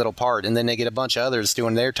tiny little part, and then they get a bunch of others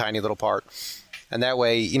doing their tiny little part. And that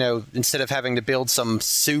way, instead of having to build some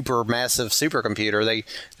super massive supercomputer,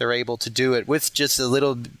 they're able to do it with just a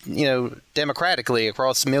little, democratically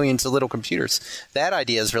across millions of little computers. That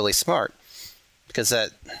idea is really smart because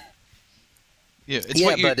that. Yeah,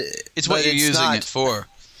 it's what you're using it for.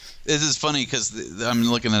 This is funny because I'm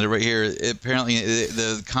looking at it right here. Apparently,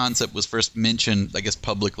 the concept was first mentioned, I guess,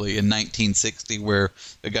 publicly in 1960, where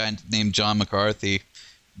a guy named John McCarthy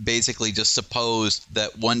basically just supposed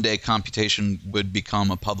that one day computation would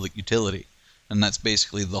become a public utility. And that's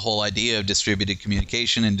basically the whole idea of distributed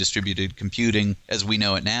communication and distributed computing as we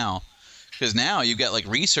know it now. Because now you've got like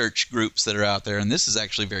research groups that are out there, and this is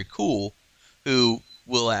actually very cool, who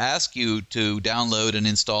will ask you to download and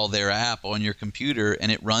install their app on your computer,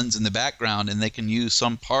 and it runs in the background, and they can use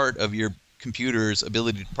some part of your computer's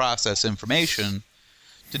ability to process information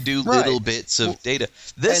to do little bits of data.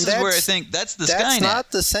 This is where I think that's the SkyNet. That's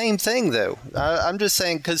not the same thing, though. I'm just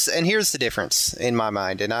saying, and here's the difference in my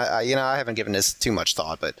mind, and I haven't given this too much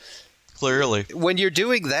thought, but clearly, when you're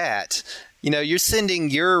doing that, you're sending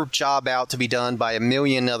your job out to be done by a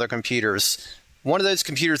million other computers. One of those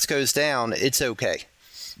computers goes down, it's okay.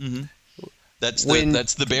 Mm-hmm. That's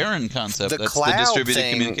the Baron concept. That's the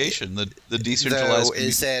distributed communication, the decentralized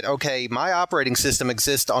is that, okay, my operating system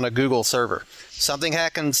exists on a Google server. Something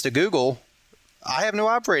happens to Google, I have no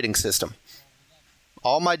operating system.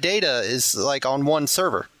 All my data is like on one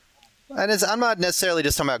server. And I'm not necessarily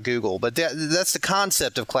just talking about Google, but that's the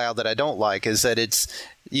concept of cloud that I don't like, is that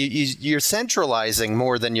you're centralizing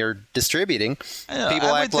more than you're distributing.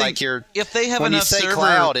 People act like if they have when enough you say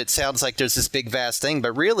cloud, it sounds like there's this big vast thing,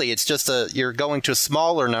 but really it's just you're going to a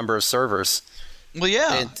smaller number of servers. Well,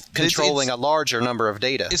 yeah, and controlling a larger number of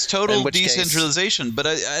data. It's total decentralization, but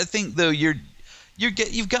I think though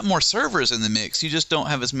you've got more servers in the mix. You just don't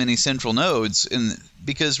have as many central nodes,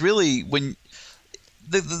 because really when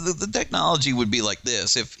the technology would be like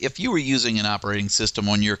this. If you were using an operating system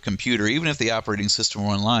on your computer, even if the operating system were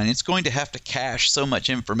online, it's going to have to cache so much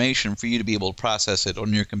information for you to be able to process it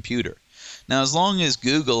on your computer. Now, as long as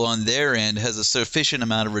Google on their end has a sufficient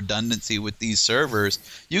amount of redundancy with these servers,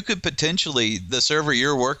 you could potentially, the server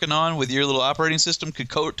you're working on with your little operating system could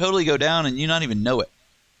totally go down and you not even know it,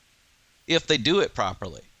 if they do it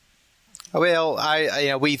properly. Well,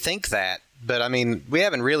 we think that, but I mean, we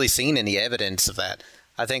haven't really seen any evidence of that.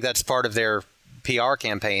 I think that's part of their PR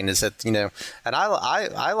campaign, is that, and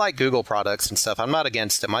I like Google products and stuff. I'm not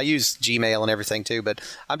against them. I use Gmail and everything too, but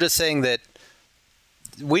I'm just saying that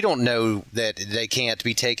we don't know that they can't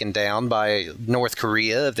be taken down by North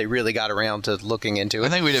Korea if they really got around to looking into it. I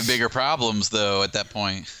think we'd have bigger problems, though, at that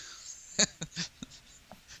point.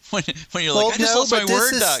 When you're like, I just lost my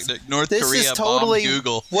Word doc to North Korea bombed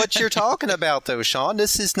Google. What you're talking about, though, Sean.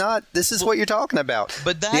 This is what you're talking about.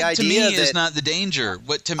 But that, to me, is not the danger.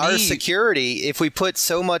 Our security, if we put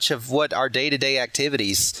so much of what our day-to-day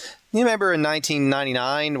activities... You remember in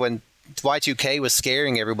 1999 when Y2K was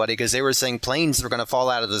scaring everybody because they were saying planes were going to fall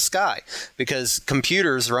out of the sky because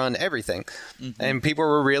computers run everything. Mm-hmm. And people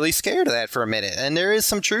were really scared of that for a minute. And there is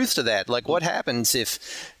some truth to that. Like, what happens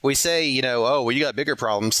if we say, you got bigger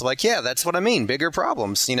problems? Like, yeah, that's what I mean, bigger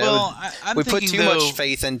problems. Well, we put too much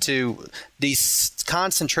faith into these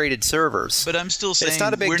concentrated servers. But I'm still saying it's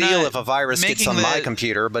not a big deal if a virus gets on my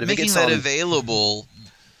computer, but if it gets on... Making that available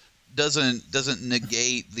doesn't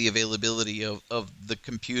negate the availability of the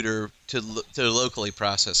computer to locally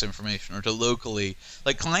process information, or to locally,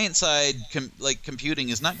 like, client side computing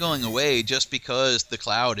is not going away just because the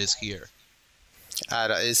cloud is here.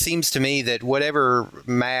 It seems to me that whatever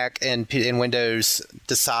Mac and Windows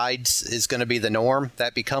decides is going to be the norm,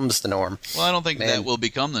 that becomes the norm. Well, I don't think that will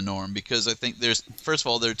become the norm, because I think first of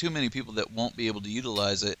all, there are too many people that won't be able to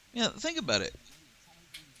utilize it. Think about it.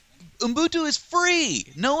 Ubuntu is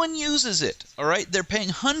free. No one uses it. All right, they're paying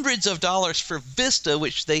hundreds of dollars for Vista,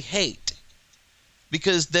 which they hate,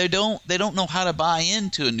 because they don't know how to buy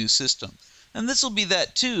into a new system. And this will be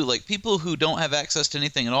that too. Like, people who don't have access to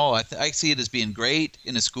anything at all, I see it as being great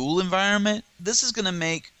in a school environment. This is going to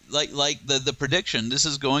make, like the prediction, this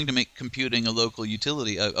is going to make computing a local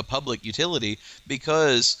utility, a public utility,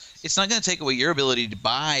 because it's not going to take away your ability to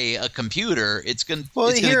buy a computer. It's going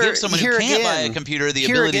to give someone who can't buy a computer the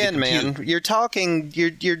ability to compute.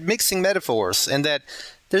 Man, you're mixing metaphors, and that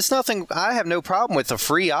there's nothing. I have no problem with a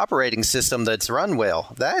free operating system that's run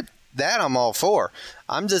well. That I'm all for.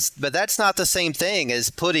 But that's not the same thing as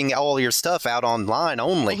putting all your stuff out online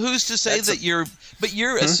only. Well, who's to say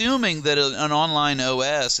you're assuming that an online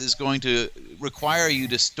OS is going to require you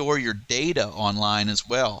to store your data online as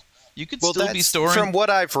well. You could still be storing. From what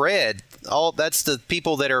I've read, that's the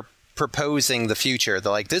people that are proposing the future.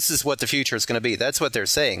 They're like, this is what the future is going to be. That's what they're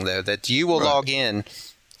saying, though, that you will log in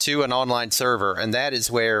to an online server, and that is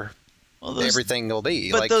where everything will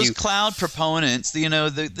be. But like those cloud proponents,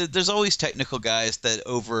 there's always technical guys that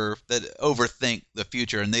overthink the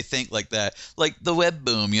future, and they think like that. Like the web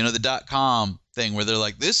boom, the .com thing, where they're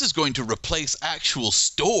like, this is going to replace actual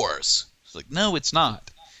stores. It's like, no, it's not.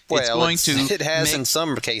 Well, it has in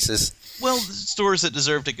some cases. Well, stores that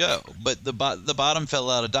deserve to go, but the bottom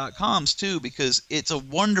fell out of .coms too, because it's a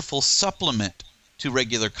wonderful supplement to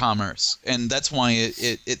regular commerce, and that's why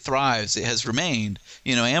it thrives. It has remained.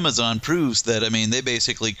 Amazon proves that. I mean, they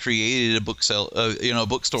basically created a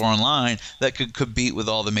bookstore online that could compete with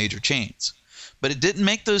all the major chains, but it didn't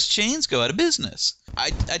make those chains go out of business. I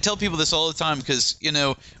tell people this all the time because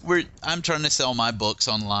I'm trying to sell my books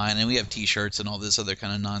online, and we have T-shirts and all this other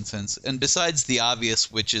kind of nonsense. And besides the obvious,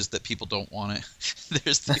 which is that people don't want it,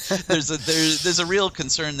 there's a real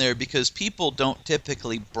concern there, because people don't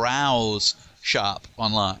typically browse shop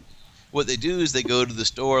online. What they do is they go to the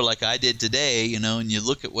store like I did today, and you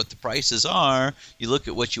look at what the prices are, you look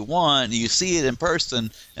at what you want, and you see it in person,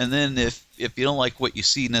 and then if you don't like what you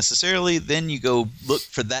see necessarily, then you go look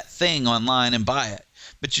for that thing online and buy it.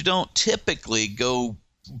 But you don't typically go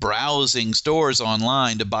browsing stores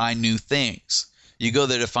online to buy new things. You go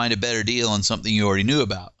there to find a better deal on something you already knew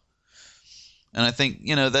about. And I think,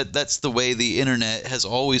 that's the way the internet has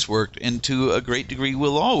always worked, and to a great degree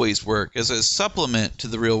will always work as a supplement to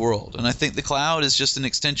the real world. And I think the cloud is just an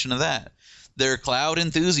extension of that. There are cloud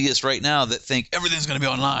enthusiasts right now that think everything's going to be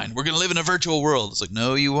online. We're going to live in a virtual world. It's like,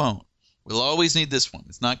 no, you won't. We'll always need this one.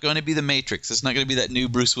 It's not going to be the Matrix. It's not going to be that new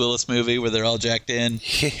Bruce Willis movie where they're all jacked in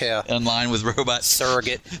online with robots.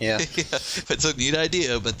 Surrogate, yeah. It's a neat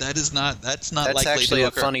idea, but that's not likely to occur. That's actually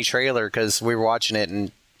a funny trailer, because we were watching it,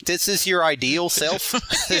 and this is your ideal self?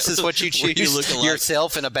 This is what you choose? You look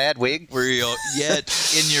yourself in a bad wig?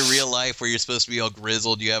 Yet in your real life, where you're supposed to be all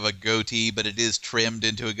grizzled, you have a goatee, but it is trimmed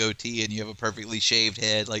into a goatee, and you have a perfectly shaved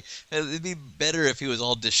head. Like, it'd be better if he was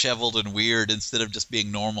all disheveled and weird instead of just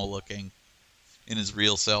being normal looking in his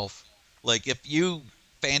real self. Like, if you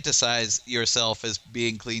fantasize yourself as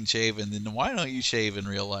being clean shaven, then why don't you shave in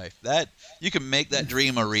real life? That you can make that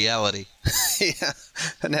dream a reality. Yeah,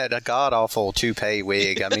 and had a god awful toupee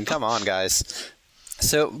wig. I mean, come on, guys.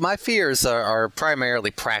 So my fears are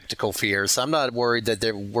primarily practical fears. I'm not worried that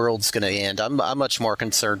the world's going to end. I'm much more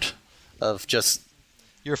concerned of just.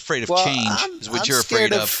 You're afraid of change. Is what you're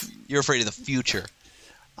afraid of. You're afraid of the future.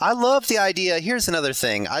 I love the idea. Here's another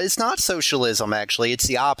thing. It's not socialism, actually. It's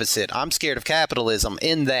the opposite. I'm scared of capitalism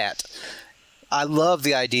in that I love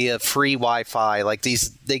the idea of free Wi-Fi. Like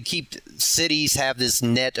cities have this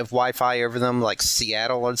net of Wi-Fi over them, like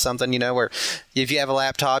Seattle or something, where if you have a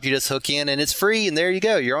laptop, you just hook in and it's free, and there you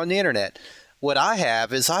go. You're on the internet. What I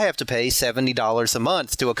have to pay $70 a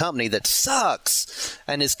month to a company that sucks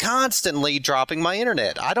and is constantly dropping my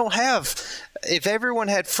internet. I don't have. If everyone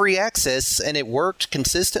had free access and it worked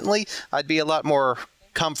consistently, I'd be a lot more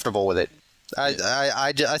comfortable with it.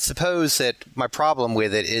 I suppose that my problem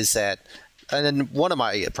with it is that, and then one of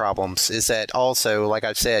my problems is that also, like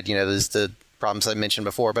I've said, there's the problems I mentioned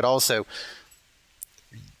before, but also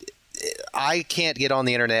I can't get on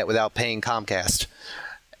the internet without paying Comcast.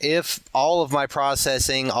 If all of my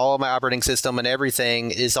processing, all of my operating system and everything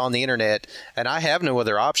is on the internet and I have no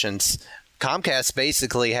other options, Comcast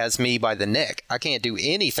basically has me by the neck. I can't do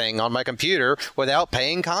anything on my computer without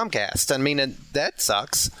paying Comcast. I mean, that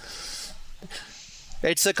sucks.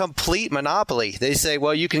 It's a complete monopoly. They say,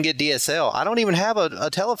 well, you can get DSL. I don't even have a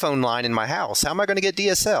telephone line in my house. How am I going to get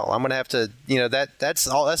DSL? I'm going to have to, that's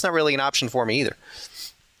not really an option for me either.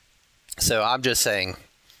 So I'm just saying,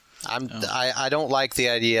 I don't like the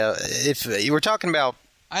idea. If you were talking about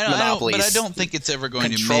monopolies, but I don't think it's ever going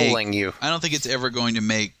controlling you. I don't think it's ever going to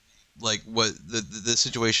make like what the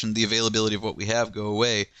situation, the availability of what we have go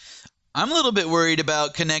away. I'm a little bit worried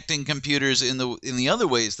about connecting computers in the other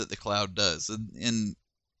ways that the cloud does, and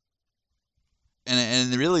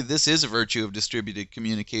really this is a virtue of distributed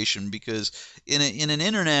communication, because in an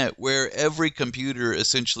internet where every computer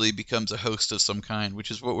essentially becomes a host of some kind, which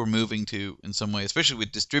is what we're moving to in some way, especially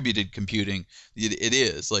with distributed computing, it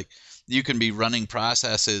is like you can be running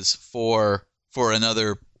processes for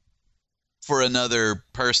another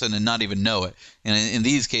person and not even know it. And in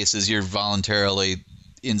these cases, you're voluntarily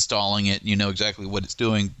installing it and you know exactly what it's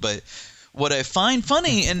doing. But what I find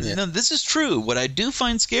funny, and this is true, what I do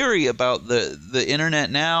find scary about the internet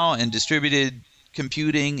now and distributed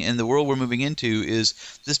computing and the world we're moving into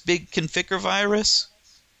is this big Configure virus.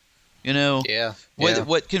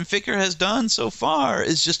 What Configure has done so far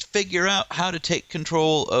is just figure out how to take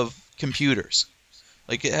control of computers.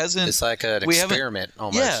 Like it hasn't. It's like an experiment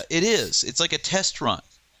almost. Yeah, it is. It's like a test run.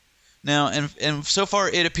 Now, and so far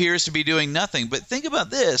it appears to be doing nothing. But think about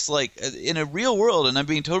this, like in a real world, and I'm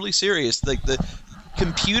being totally serious, like the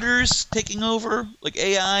computers taking over, like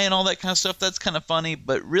AI and all that kind of stuff, that's kind of funny.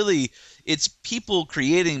 But really, it's people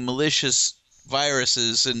creating malicious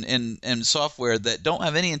viruses and software that don't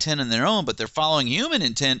have any intent in their own, but they're following human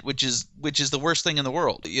intent, which is the worst thing in the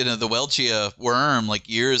world. You know, the Welchia worm, like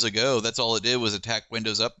years ago, that's all it did was attack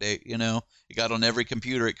Windows Update. You know, it got on every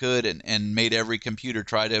computer it could and made every computer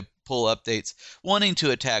try to pull updates, wanting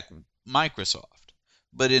to attack Microsoft.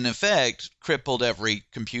 But in effect, crippled every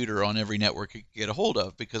computer on every network it could get a hold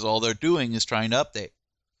of, because all they're doing is trying to update.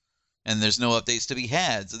 And there's no updates to be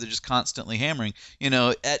had, so they're just constantly hammering. You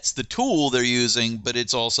know, that's the tool they're using, but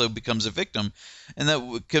it's also becomes a victim. And that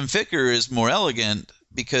Configure is more elegant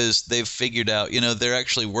because they've figured out, you know, they're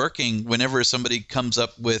actually working whenever somebody comes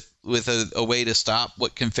up with a way to stop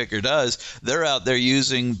what Configure does, they're out there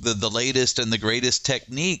using the latest and the greatest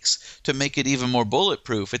techniques to make it even more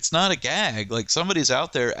bulletproof. It's not a gag. Like, somebody's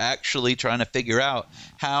out there actually trying to figure out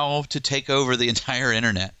how to take over the entire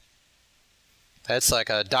internet. That's like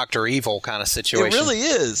a Dr. Evil kind of situation. It really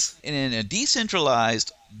is. And in a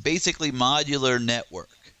decentralized, basically modular network,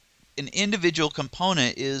 an individual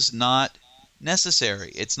component is not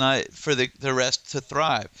necessary. It's not for the rest to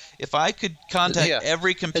thrive. If I could contact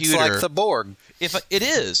every computer... It's like the Borg. It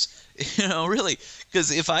is. You know, really.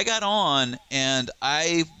 Because if I got on and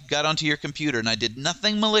I got onto your computer and I did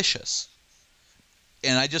nothing malicious,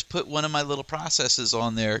 and I just put one of my little processes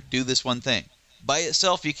on there, do this one thing. By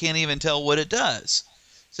itself, you can't even tell what it does.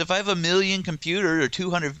 So if I have 1 million computers or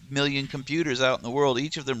 200 million computers out in the world,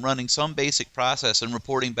 each of them running some basic process and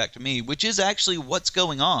reporting back to me, which is actually what's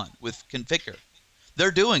going on with Configure. They're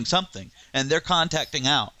doing something, and they're contacting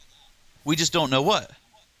out. We just don't know what.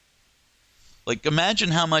 Like, imagine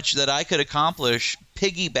how much that I could accomplish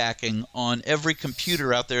piggybacking on every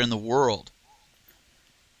computer out there in the world.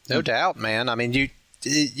 No doubt, man. I mean,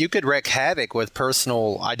 you could wreak havoc with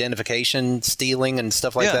personal identification stealing and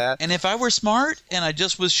stuff like that. And if I were smart and I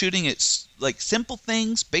just was shooting at like simple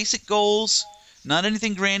things, basic goals, not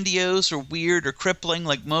anything grandiose or weird or crippling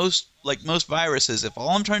like most viruses, if all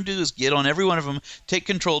I'm trying to do is get on every one of them, take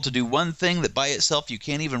control to do one thing that by itself you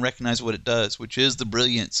can't even recognize what it does, which is the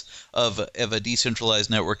brilliance of a decentralized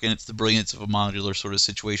network, and it's the brilliance of a modular sort of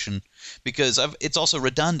situation, because it's also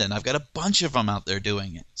redundant. I've got a bunch of them out there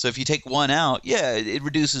doing it. So if you take one out, it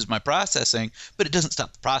reduces my processing, but it doesn't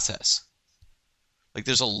stop the process. Like,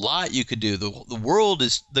 there's a lot you could do. The world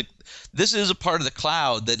is this is a part of the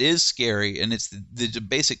cloud that is scary, and it's the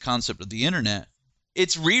basic concept of the internet.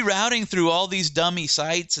 It's rerouting through all these dummy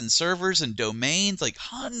sites and servers and domains, like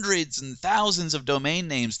hundreds and thousands of domain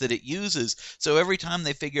names that it uses. So every time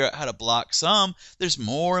they figure out how to block some, there's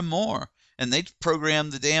more and more. And they program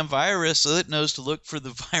the damn virus so it knows to look for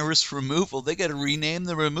the virus removal. They got to rename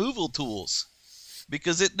the removal tools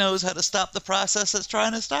because it knows how to stop the process that's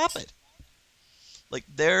trying to stop it. Like,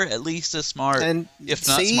 they're at least as smart, if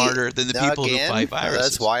not smarter, than the people who fight viruses.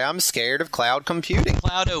 That's why I'm scared of cloud computing.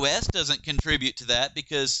 Cloud OS doesn't contribute to that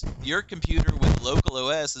because your computer with local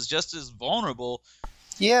OS is just as vulnerable.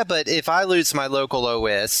 Yeah, but if I lose my local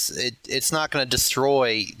OS, it's not going to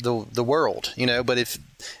destroy the world, you know. But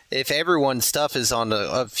if everyone's stuff is on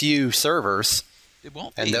a few servers, it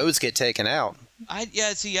won't be. And those get taken out. I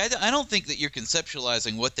don't think that you're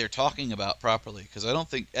conceptualizing what they're talking about properly, because I don't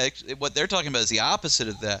think what they're talking about is the opposite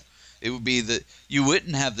of that. It would be that you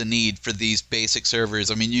wouldn't have the need for these basic servers.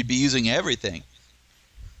 I mean, you'd be using everything.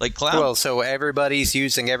 Like cloud. Well, so everybody's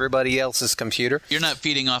using everybody else's computer? You're not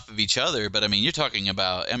feeding off of each other, but I mean, you're talking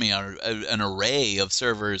about, an array of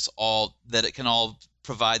servers that it can all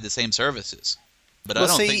provide the same services. But I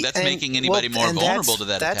don't think that's making anybody more vulnerable to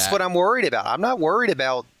that attack. That's what I'm worried about. I'm not worried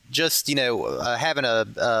about just, having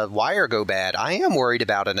a wire go bad. I am worried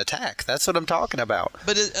about an attack. That's what I'm talking about.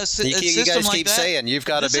 But you guys keep saying you've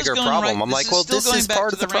got a bigger problem. I'm like, well, this is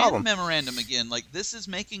part of the problem. Memorandum again. Like, this is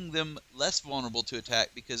making them less vulnerable to attack,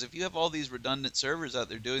 because if you have all these redundant servers out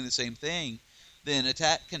there doing the same thing, then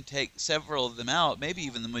attack can take several of them out, maybe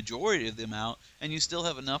even the majority of them out, and you still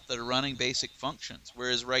have enough that are running basic functions.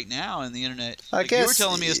 Whereas right now in the internet, you were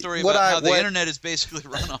telling me a story about how the internet is basically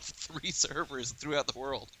run off 3 servers throughout the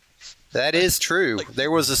world. That is true.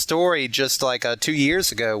 There was a story just like 2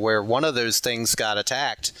 years ago where one of those things got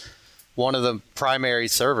attacked, one of the primary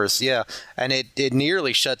servers, and it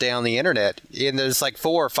nearly shut down the internet. And there's like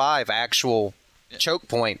 4 or 5 actual choke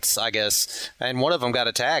points, I guess, and one of them got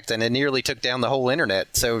attacked, and it nearly took down the whole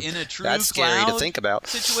internet. So in a true that's scary to think about.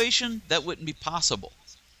 Situation, that wouldn't be possible.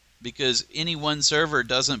 because any one server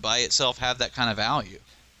doesn't by itself have that kind of value.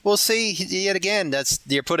 Well, see, yet again,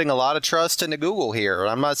 you're putting a lot of trust into Google here.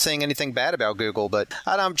 I'm not saying anything bad about Google, but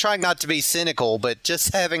I'm trying not to be cynical, but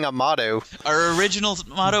just having a motto. Our original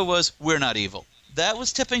motto was, we're not evil. That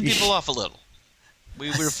was tipping people off a little. We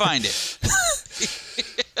refined it.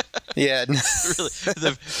 Yeah. Really,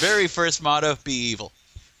 the very first motto, be evil.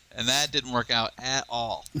 And that didn't work out at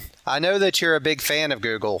all. I know that you're a big fan of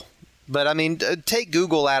Google, but I mean, take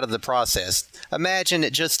Google out of the process. Imagine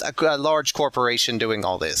it just a large corporation doing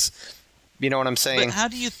all this. You know what I'm saying? But how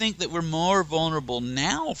do you think that we're more vulnerable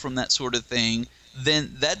now from that sort of thing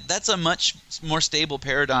than that's a much more stable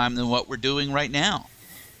paradigm than what we're doing right now?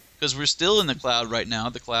 Because we're still in the cloud right now.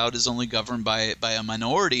 The cloud is only governed by a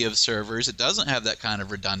minority of servers. It doesn't have that kind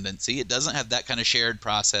of redundancy. It doesn't have that kind of shared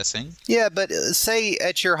processing. Yeah, but say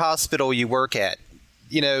at your hospital you work at,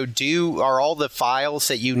 are all the files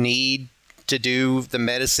that you need to do the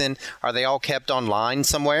medicine, are they all kept online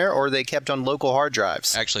somewhere, or are they kept on local hard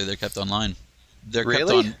drives? Actually, they're kept online.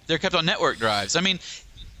 Really? They're kept on network drives. I mean,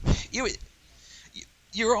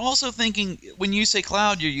 you're also thinking, when you say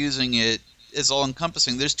cloud, you're using it is all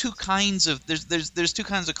encompassing. There's two kinds of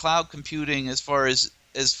cloud computing as far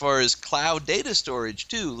as cloud data storage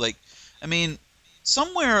too. Like, I mean,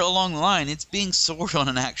 somewhere along the line, it's being stored on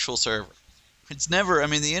an actual server. It's never. I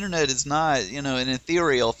mean, the internet is not an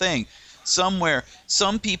ethereal thing. Somewhere,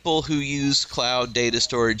 some people who use cloud data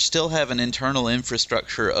storage still have an internal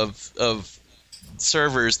infrastructure of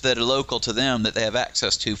servers that are local to them that they have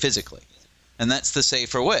access to physically, and that's the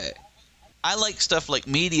safer way. I like stuff like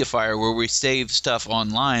MediaFire where we save stuff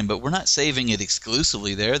online, but we're not saving it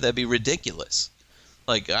exclusively there. That'd be ridiculous.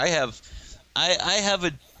 Like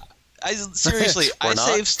seriously, I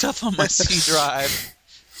save stuff on my C drive.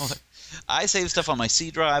 I save stuff on my C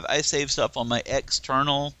drive. I save stuff on my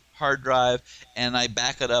external hard drive, and I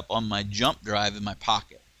back it up on my jump drive in my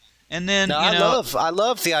pocket. And then I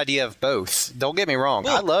love the idea of both. Don't get me wrong.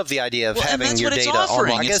 I love the idea of having your data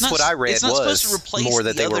online. I guess what I read was more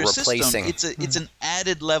that they were replacing. It's an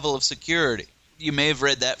added level of security. You may have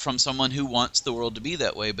read that from someone who wants the world to be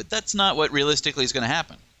that way, but that's not what realistically is going to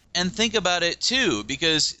happen. And think about it too,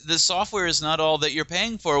 because the software is not all that you're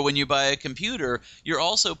paying for when you buy a computer. You're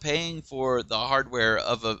also paying for the hardware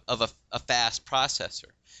of a fast processor.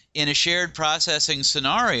 In a shared processing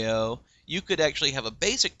scenario, you could actually have a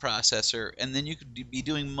basic processor, and then you could be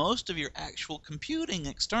doing most of your actual computing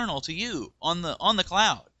external to you on the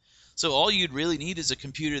cloud. So all you'd really need is a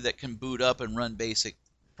computer that can boot up and run basic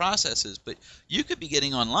processes. But you could be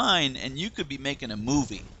getting online, and you could be making a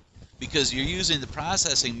movie because you're using the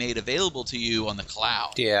processing made available to you on the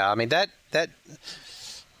cloud. Yeah, I mean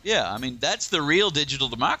Yeah, I mean that's the real digital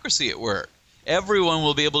democracy at work. Everyone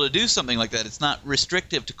will be able to do something like that. It's not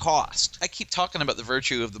restrictive to cost. I keep talking about the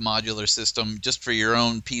virtue of the modular system just for your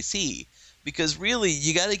own PC, because really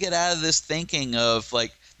you got to get out of this thinking of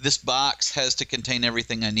like this box has to contain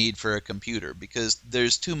everything I need for a computer, because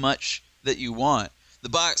there's too much that you want. The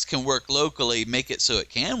box can work locally, make it so it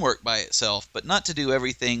can work by itself, but not to do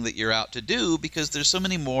everything that you're out to do, because there's so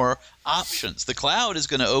many more options. The cloud is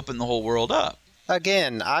going to open the whole world up.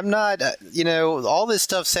 Again, I'm not, all this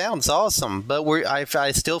stuff sounds awesome, but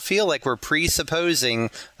I still feel like we're presupposing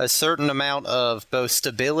a certain amount of both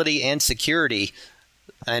stability and security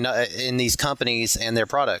in these companies and their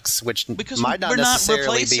products, which might not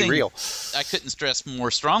necessarily be real. I couldn't stress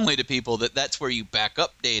more strongly to people that that's where you back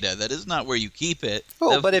up data. That is not where you keep it.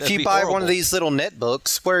 Oh, but if you buy one of these little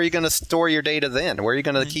netbooks, where are you going to store your data then? Where are you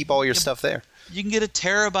going to keep all your stuff there? You can get a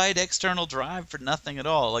terabyte external drive for nothing at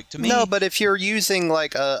all. Like, to me, no, but if you're using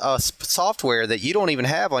like a software that you don't even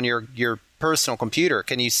have on your personal computer,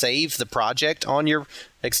 can you save the project on your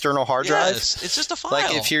external hard drive? Yes, it's just a file.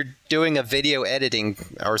 Like if you're doing a video editing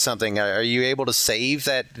or something, are you able to save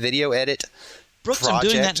that video edit Brooks, project? I'm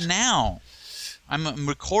doing that now. I'm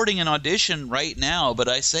recording an audition right now, but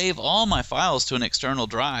I save all my files to an external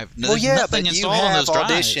drive. There's nothing installed on those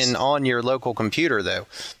drives. Audition on your local computer, though.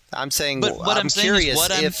 I'm saying, but I'm curious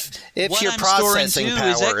if your processing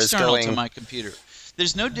power is going to my computer.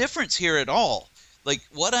 There's no difference here at all. Like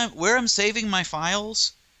where I'm saving my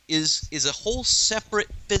files is a whole separate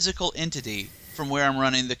physical entity from where I'm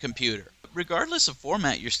running the computer. Regardless of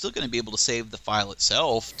format, you're still going to be able to save the file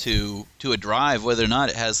itself to a drive, whether or not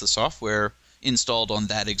it has the software installed on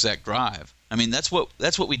that exact drive. I mean, that's what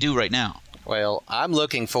we do right now. Well, I'm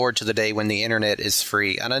looking forward to the day when the internet is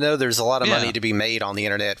free. And I know there's a lot of money to be made on the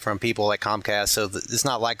internet from people like Comcast, so it's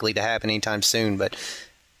not likely to happen anytime soon. But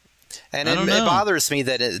And it bothers me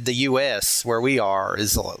that the U.S., where we are,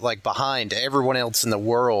 is like behind everyone else in the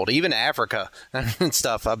world, even Africa and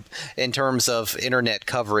stuff, in terms of internet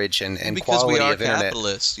coverage and quality of internet. Because we are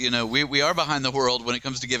capitalists. You know, we are behind the world when it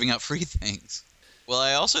comes to giving out free things. Well,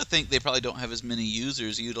 I also think they probably don't have as many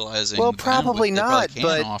users utilizing. Well, probably not,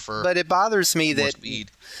 but it bothers me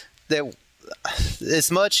that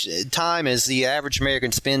as much time as the average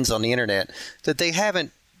American spends on the internet, that they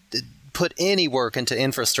haven't put any work into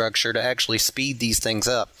infrastructure to actually speed these things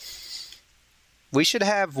up. We should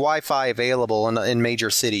have Wi-Fi available in major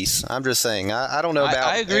cities. I'm just saying. I don't know about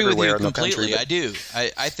I agree with you completely. I do.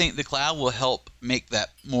 I think the cloud will help make that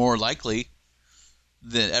more likely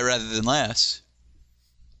rather than less.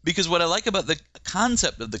 Because what I like about the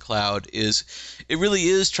concept of the cloud is it really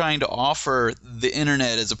is trying to offer the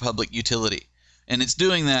internet as a public utility. And it's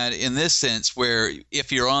doing that in this sense where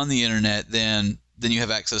if you're on the internet, then you have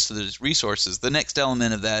access to those resources. The next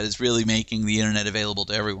element of that is really making the internet available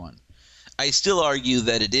to everyone. I still argue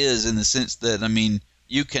that it is in the sense that, I mean,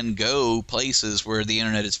 you can go places where the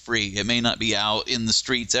internet is free. It may not be out in the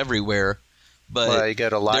streets everywhere, but you go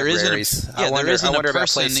to libraries. there isn't a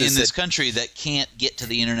person in this country that can't get to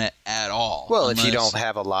the internet at all. Well, if you don't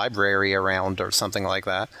have a library around or something like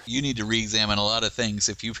that. You need to re-examine a lot of things.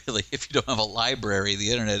 If you don't have a library,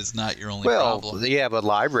 the internet is not your only problem. Well, yeah, but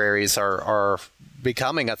libraries are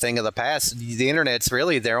becoming a thing of the past. The internet's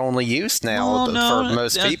really their only use now for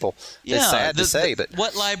most people. Yeah, it's sad to say, but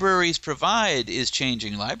what libraries provide is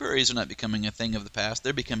changing. Libraries are not becoming a thing of the past;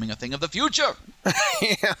 they're becoming a thing of the future.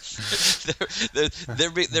 Yeah,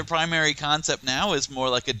 their primary concept now is more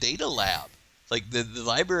like a data lab. Like the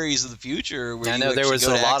libraries of the future. Where I know there was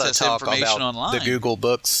a lot of talk about online. The Google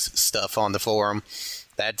Books stuff on the forum.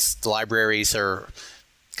 The libraries are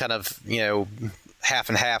kind of half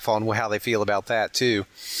and half on how they feel about that too.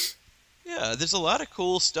 Yeah, there's a lot of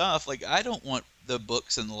cool stuff. Like, I don't want the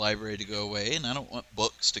books in the library to go away, and I don't want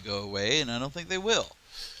books to go away, and I don't think they will.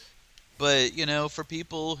 But, for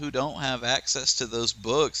people who don't have access to those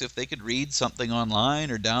books, if they could read something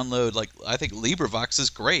online or download, like, I think LibriVox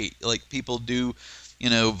is great. Like, people do,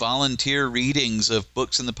 volunteer readings of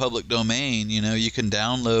books in the public domain. You can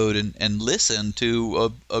download and listen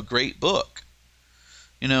to a great book.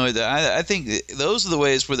 I think those are the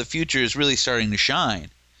ways where the future is really starting to shine.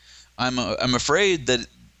 I'm afraid that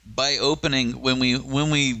by opening when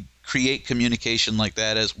we create communication like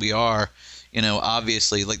that as we are,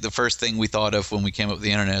 obviously, like the first thing we thought of when we came up with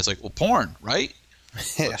the internet is like, well, porn, right?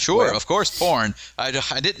 Yeah, sure, of course, porn. I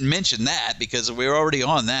didn't mention that because we're already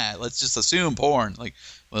on that. Let's just assume porn. Like,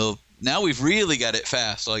 well, now we've really got it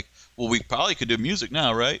fast. Like, well, we probably could do music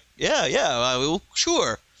now, right? Yeah, well,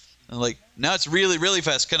 sure. Like, now it's really, really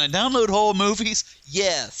fast. Can I download whole movies?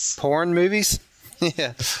 Yes. Porn movies?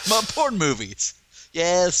 Yeah. Porn movies.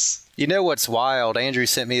 Yes. You know what's wild? Andrew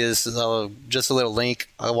sent me this just a little link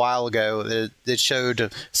a while ago that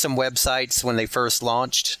showed some websites when they first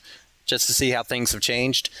launched, just to see how things have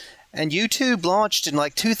changed. And YouTube launched in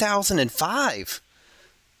like 2005.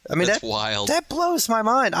 I mean, that's wild. That blows my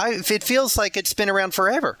mind. It feels like it's been around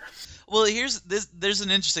forever. Well, there's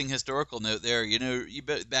an interesting historical note there.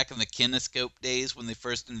 Back in the kinescope days when they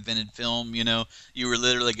first invented film, you were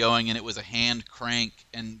literally going and it was a hand crank,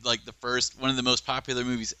 and like one of the most popular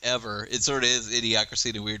movies ever, it sort of is Idiocracy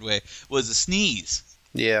in a weird way, was a sneeze.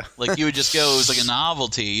 Yeah. Like you would just go, it was like a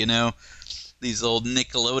novelty, These old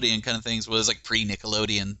Nickelodeon kind of things was like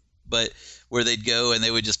pre-Nickelodeon, but where they'd go and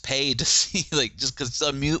they would just pay to see, like, just because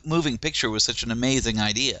a moving picture was such an amazing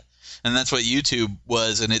idea. And that's what YouTube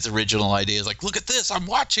was in its original idea. It's like, look at this, I'm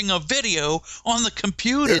watching a video on the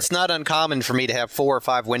computer. It's not uncommon for me to have 4 or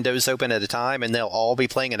 5 windows open at a time, and they'll all be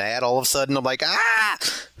playing an ad all of a sudden. I'm like,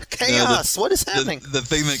 chaos, what is happening? The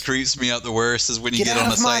thing that creeps me out the worst is when you get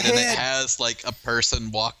on a site and it has, like, a person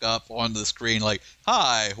walk up onto the screen like,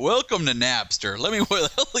 hi, welcome to Napster. Let me,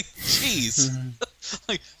 like, jeez.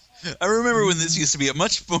 Like, I remember when this used to be a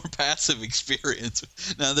much more passive experience.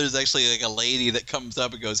 Now there's actually like a lady that comes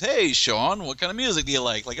up and goes, hey, Sean, what kind of music do you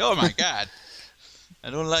like? Like, oh, my God.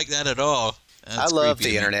 I don't like that at all. That's I love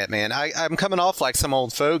the internet, man. I'm coming off like some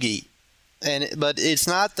old fogey, but it's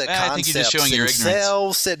not the concepts I think you're just showing your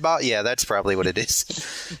themselves. Yeah, that's probably what it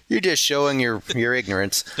is. You're just showing your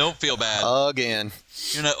ignorance. Don't feel bad. Again.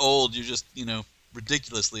 You're not old. You're just,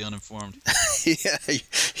 ridiculously uninformed. Yeah,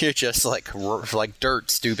 you're just like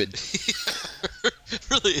dirt stupid. It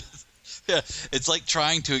really is. Yeah, it's like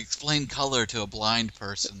trying to explain color to a blind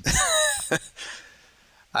person.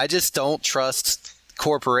 I just don't trust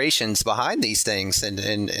corporations behind these things, and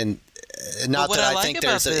not that I think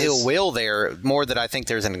there's an ill will there, more that I think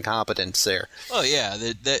there's an incompetence there. Oh yeah,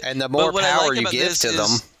 and the more power you give to them,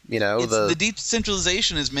 The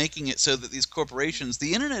decentralization is making it so that these corporations,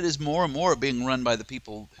 the internet is more and more being run by the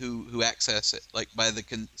people who access it, like by the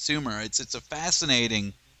consumer. It's a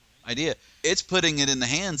fascinating idea. It's putting it in the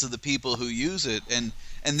hands of the people who use it, and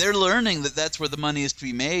they're learning that that's where the money is to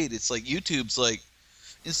be made. It's like YouTube's like,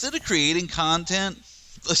 instead of creating content,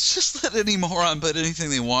 let's just let any moron put anything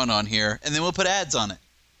they want on here, and then we'll put ads on it.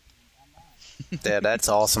 Yeah, that's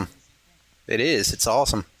awesome. It is. It's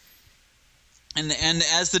awesome. And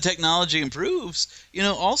as the technology improves,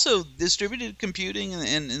 also distributed computing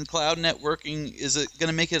and cloud networking is going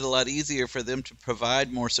to make it a lot easier for them to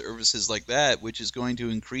provide more services like that, which is going to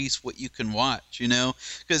increase what you can watch,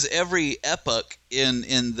 because every epoch in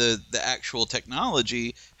the actual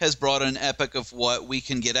technology has brought an epoch of what we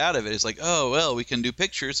can get out of it. It's like, oh, well, we can do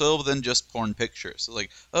pictures, so then just porn pictures. So like,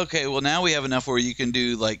 okay, well, now we have enough where you can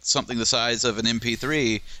do like something the size of an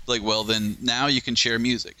MP3. Like, well, then now you can share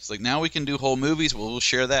music. It's like, now we can do whole movies. Well, we'll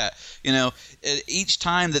share that. Each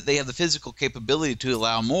time that they have the physical capability to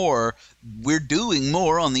allow more, we're doing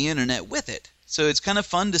more on the internet with it. So it's kind of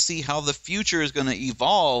fun to see how the future is going to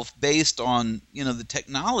evolve based on, the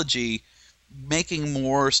technology making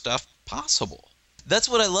more stuff possible. That's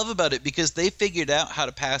what I love about it, because they figured out how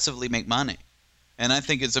to passively make money. And I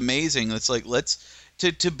think it's amazing. It's like,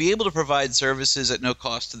 to be able to provide services at no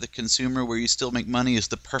cost to the consumer where you still make money is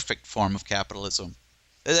the perfect form of capitalism.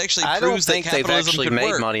 It actually proves that capitalism could work. I don't think they've actually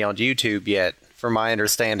made money on YouTube yet. From my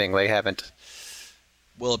understanding, they haven't.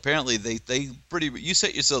 Well, apparently you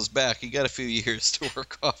set yourselves back. You got a few years to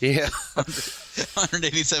work off. Yeah.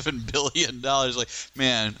 $187 billion. Like,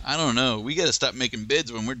 man, I don't know. We got to stop making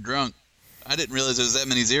bids when we're drunk. I didn't realize there was that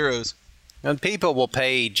many zeros. And people will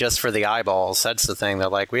pay just for the eyeballs. That's the thing. They're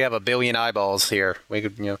like, we have 1 billion eyeballs here. We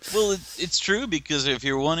could, Well, it's true, because if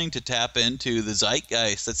you're wanting to tap into the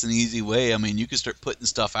zeitgeist, that's an easy way. I mean, you can start putting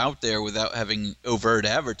stuff out there without having overt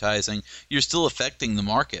advertising. You're still affecting the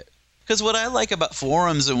market. Because what I like about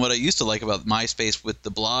forums and what I used to like about MySpace with the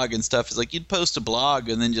blog and stuff is like you'd post a blog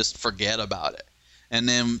and then just forget about it. And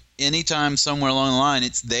then anytime somewhere along the line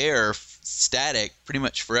it's there, static, pretty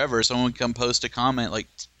much forever, someone come post a comment like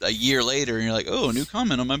a year later and you're like, oh, new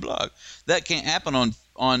comment on my blog. That can't happen on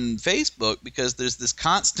Facebook because there's this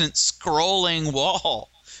constant scrolling wall.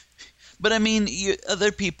 But I mean,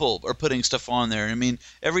 other people are putting stuff on there. I mean,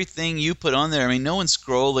 everything you put on there, I mean, no one's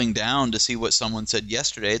scrolling down to see what someone said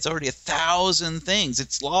yesterday. It's already 1,000 things.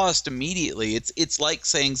 It's lost immediately. It's like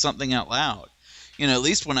saying something out loud. At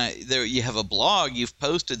least when you have a blog, you've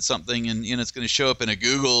posted something and it's going to show up in a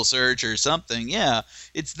Google search or something. Yeah,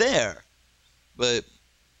 it's there. But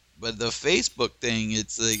the Facebook thing,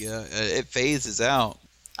 it's like it phases out.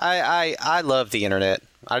 I love the internet.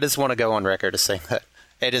 I just want to go on record as saying that.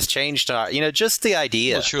 It has changed, just the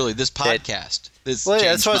idea. Well, surely this podcast. That's what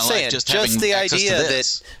I was saying. Just the idea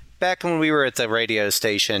that back when we were at the radio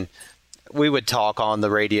station, we would talk on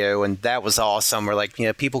the radio, and that was awesome. We're like,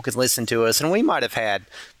 people could listen to us, and we might have had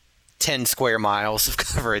 10 square miles of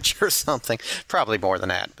coverage or something. Probably more than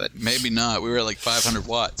that, but maybe not. We were at like 500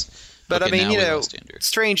 watts. But okay, I mean,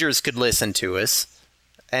 strangers could listen to us,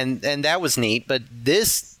 and that was neat. But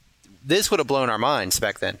this would have blown our minds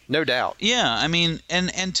back then, no doubt. Yeah, I mean,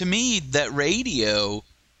 and to me, that radio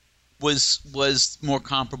was more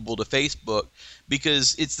comparable to Facebook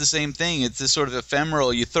because it's the same thing. It's this sort of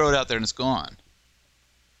ephemeral. You throw it out there and it's gone.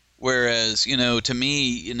 Whereas, to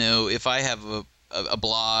me, if I have a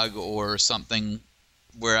blog or something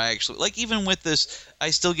where I actually, like even with this, I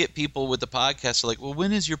still get people with the podcast like, well,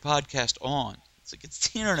 when is your podcast on? It's like, it's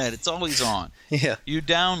the internet. It's always on. Yeah. You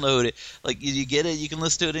download it. Like, you get it. You can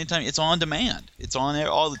listen to it anytime. It's on demand. It's on there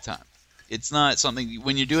all the time. It's not something –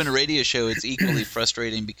 when you're doing a radio show, it's equally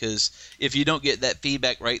frustrating because if you don't get that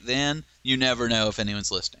feedback right then, you never know if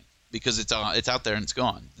anyone's listening because it's out there and it's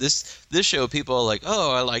gone. This show, people are like,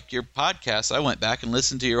 oh, I like your podcast. I went back and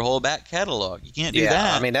listened to your whole back catalog. You can't do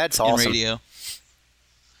that. I mean, that's awesome. In radio.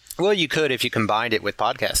 Well, you could if you combined it with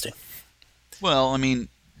podcasting. Well, I mean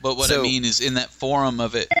 – but what I mean is in that forum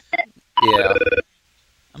of it. Yeah.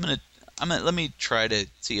 I'm gonna let me try to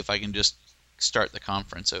see if I can just start the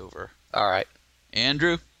conference over. All right.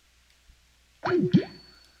 Andrew?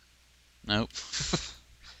 Nope.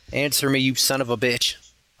 Answer me, you son of a bitch.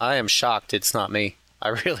 I am shocked it's not me. I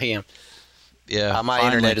really am. Yeah. My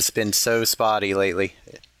internet has been so spotty lately.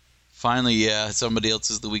 Finally, yeah. Somebody else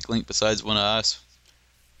is the weak link besides one of us.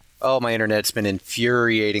 Oh, my internet's been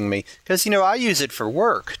infuriating me. Because, I use it for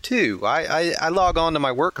work, too. I log on to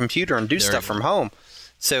my work computer and do stuff from home.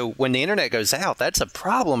 So when the internet goes out, that's a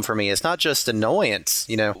problem for me. It's not just annoyance,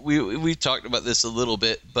 We've talked about this a little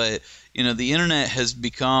bit, but, the internet has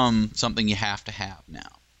become something you have to have now.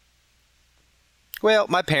 Well,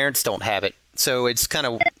 my parents don't have it, so it's kind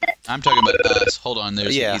of... I'm talking about us. Hold on,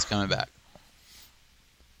 he's coming back.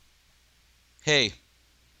 Hey,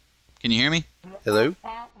 can you hear me? Hello?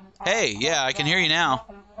 Hey, yeah, I can hear you now.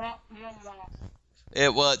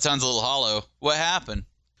 It sounds a little hollow. What happened?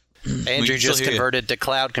 Andrew just converted to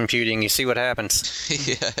cloud computing. You see what happens.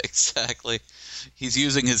 Yeah, exactly. He's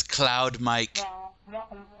using his cloud mic.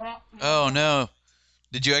 Oh, no.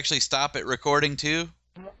 Did you actually stop it recording, too?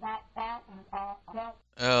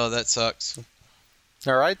 Oh, that sucks.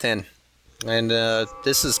 All right, then. And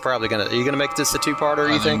this is probably going to... Are you going to make this a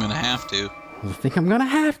two-parter, you think? I'm going to have to. I think I'm going to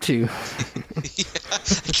have to. Yeah,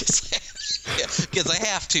 I guess I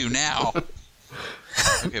have to now.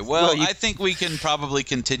 Okay, well, I think we can probably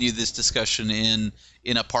continue this discussion in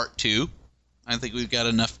a part 2. I think we've got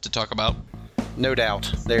enough to talk about. No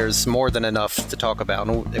doubt. There's more than enough to talk about.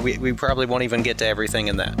 We probably won't even get to everything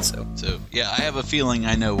in that. So yeah, I have a feeling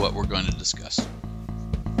I know what we're going to discuss.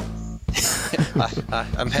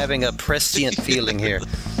 I'm having a prescient feeling here.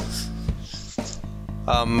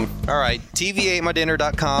 All right,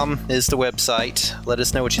 TVAMD4.com is the website. Let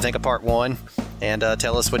us know what you think of part 1, and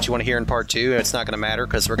tell us what you want to hear in part 2. It's not going to matter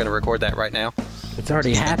because we're going to record that right now. It's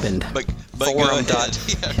already happened. But Forum.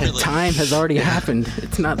 Really. Time has already happened.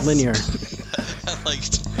 It's not linear.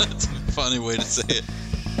 That's a funny way to say it.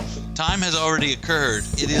 Time has already occurred.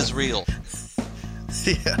 It is real.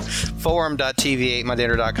 Yeah.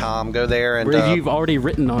 Forum.tv8mydinner.com. Go there and... Where you've already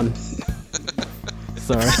written on.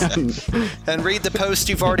 Sorry. And read the post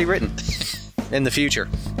you've already written in the future.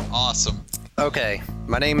 Awesome. Okay.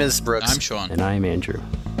 My name is Brooks. I'm Sean. And I'm Andrew.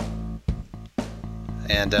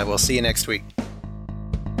 And we'll see you next week.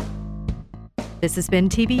 This has been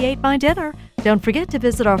TV Ate My Dinner. Don't forget to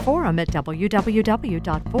visit our forum at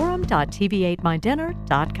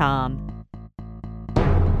www.forum.tv8mydinner.com.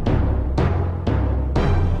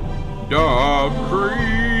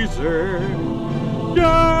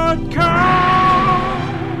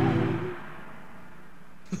 democratize.com.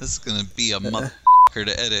 This is going to be a motherfucker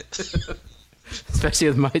to edit. Especially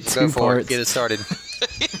with my 2 Go for parts. it. Get it started.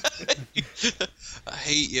 I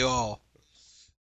hate you all.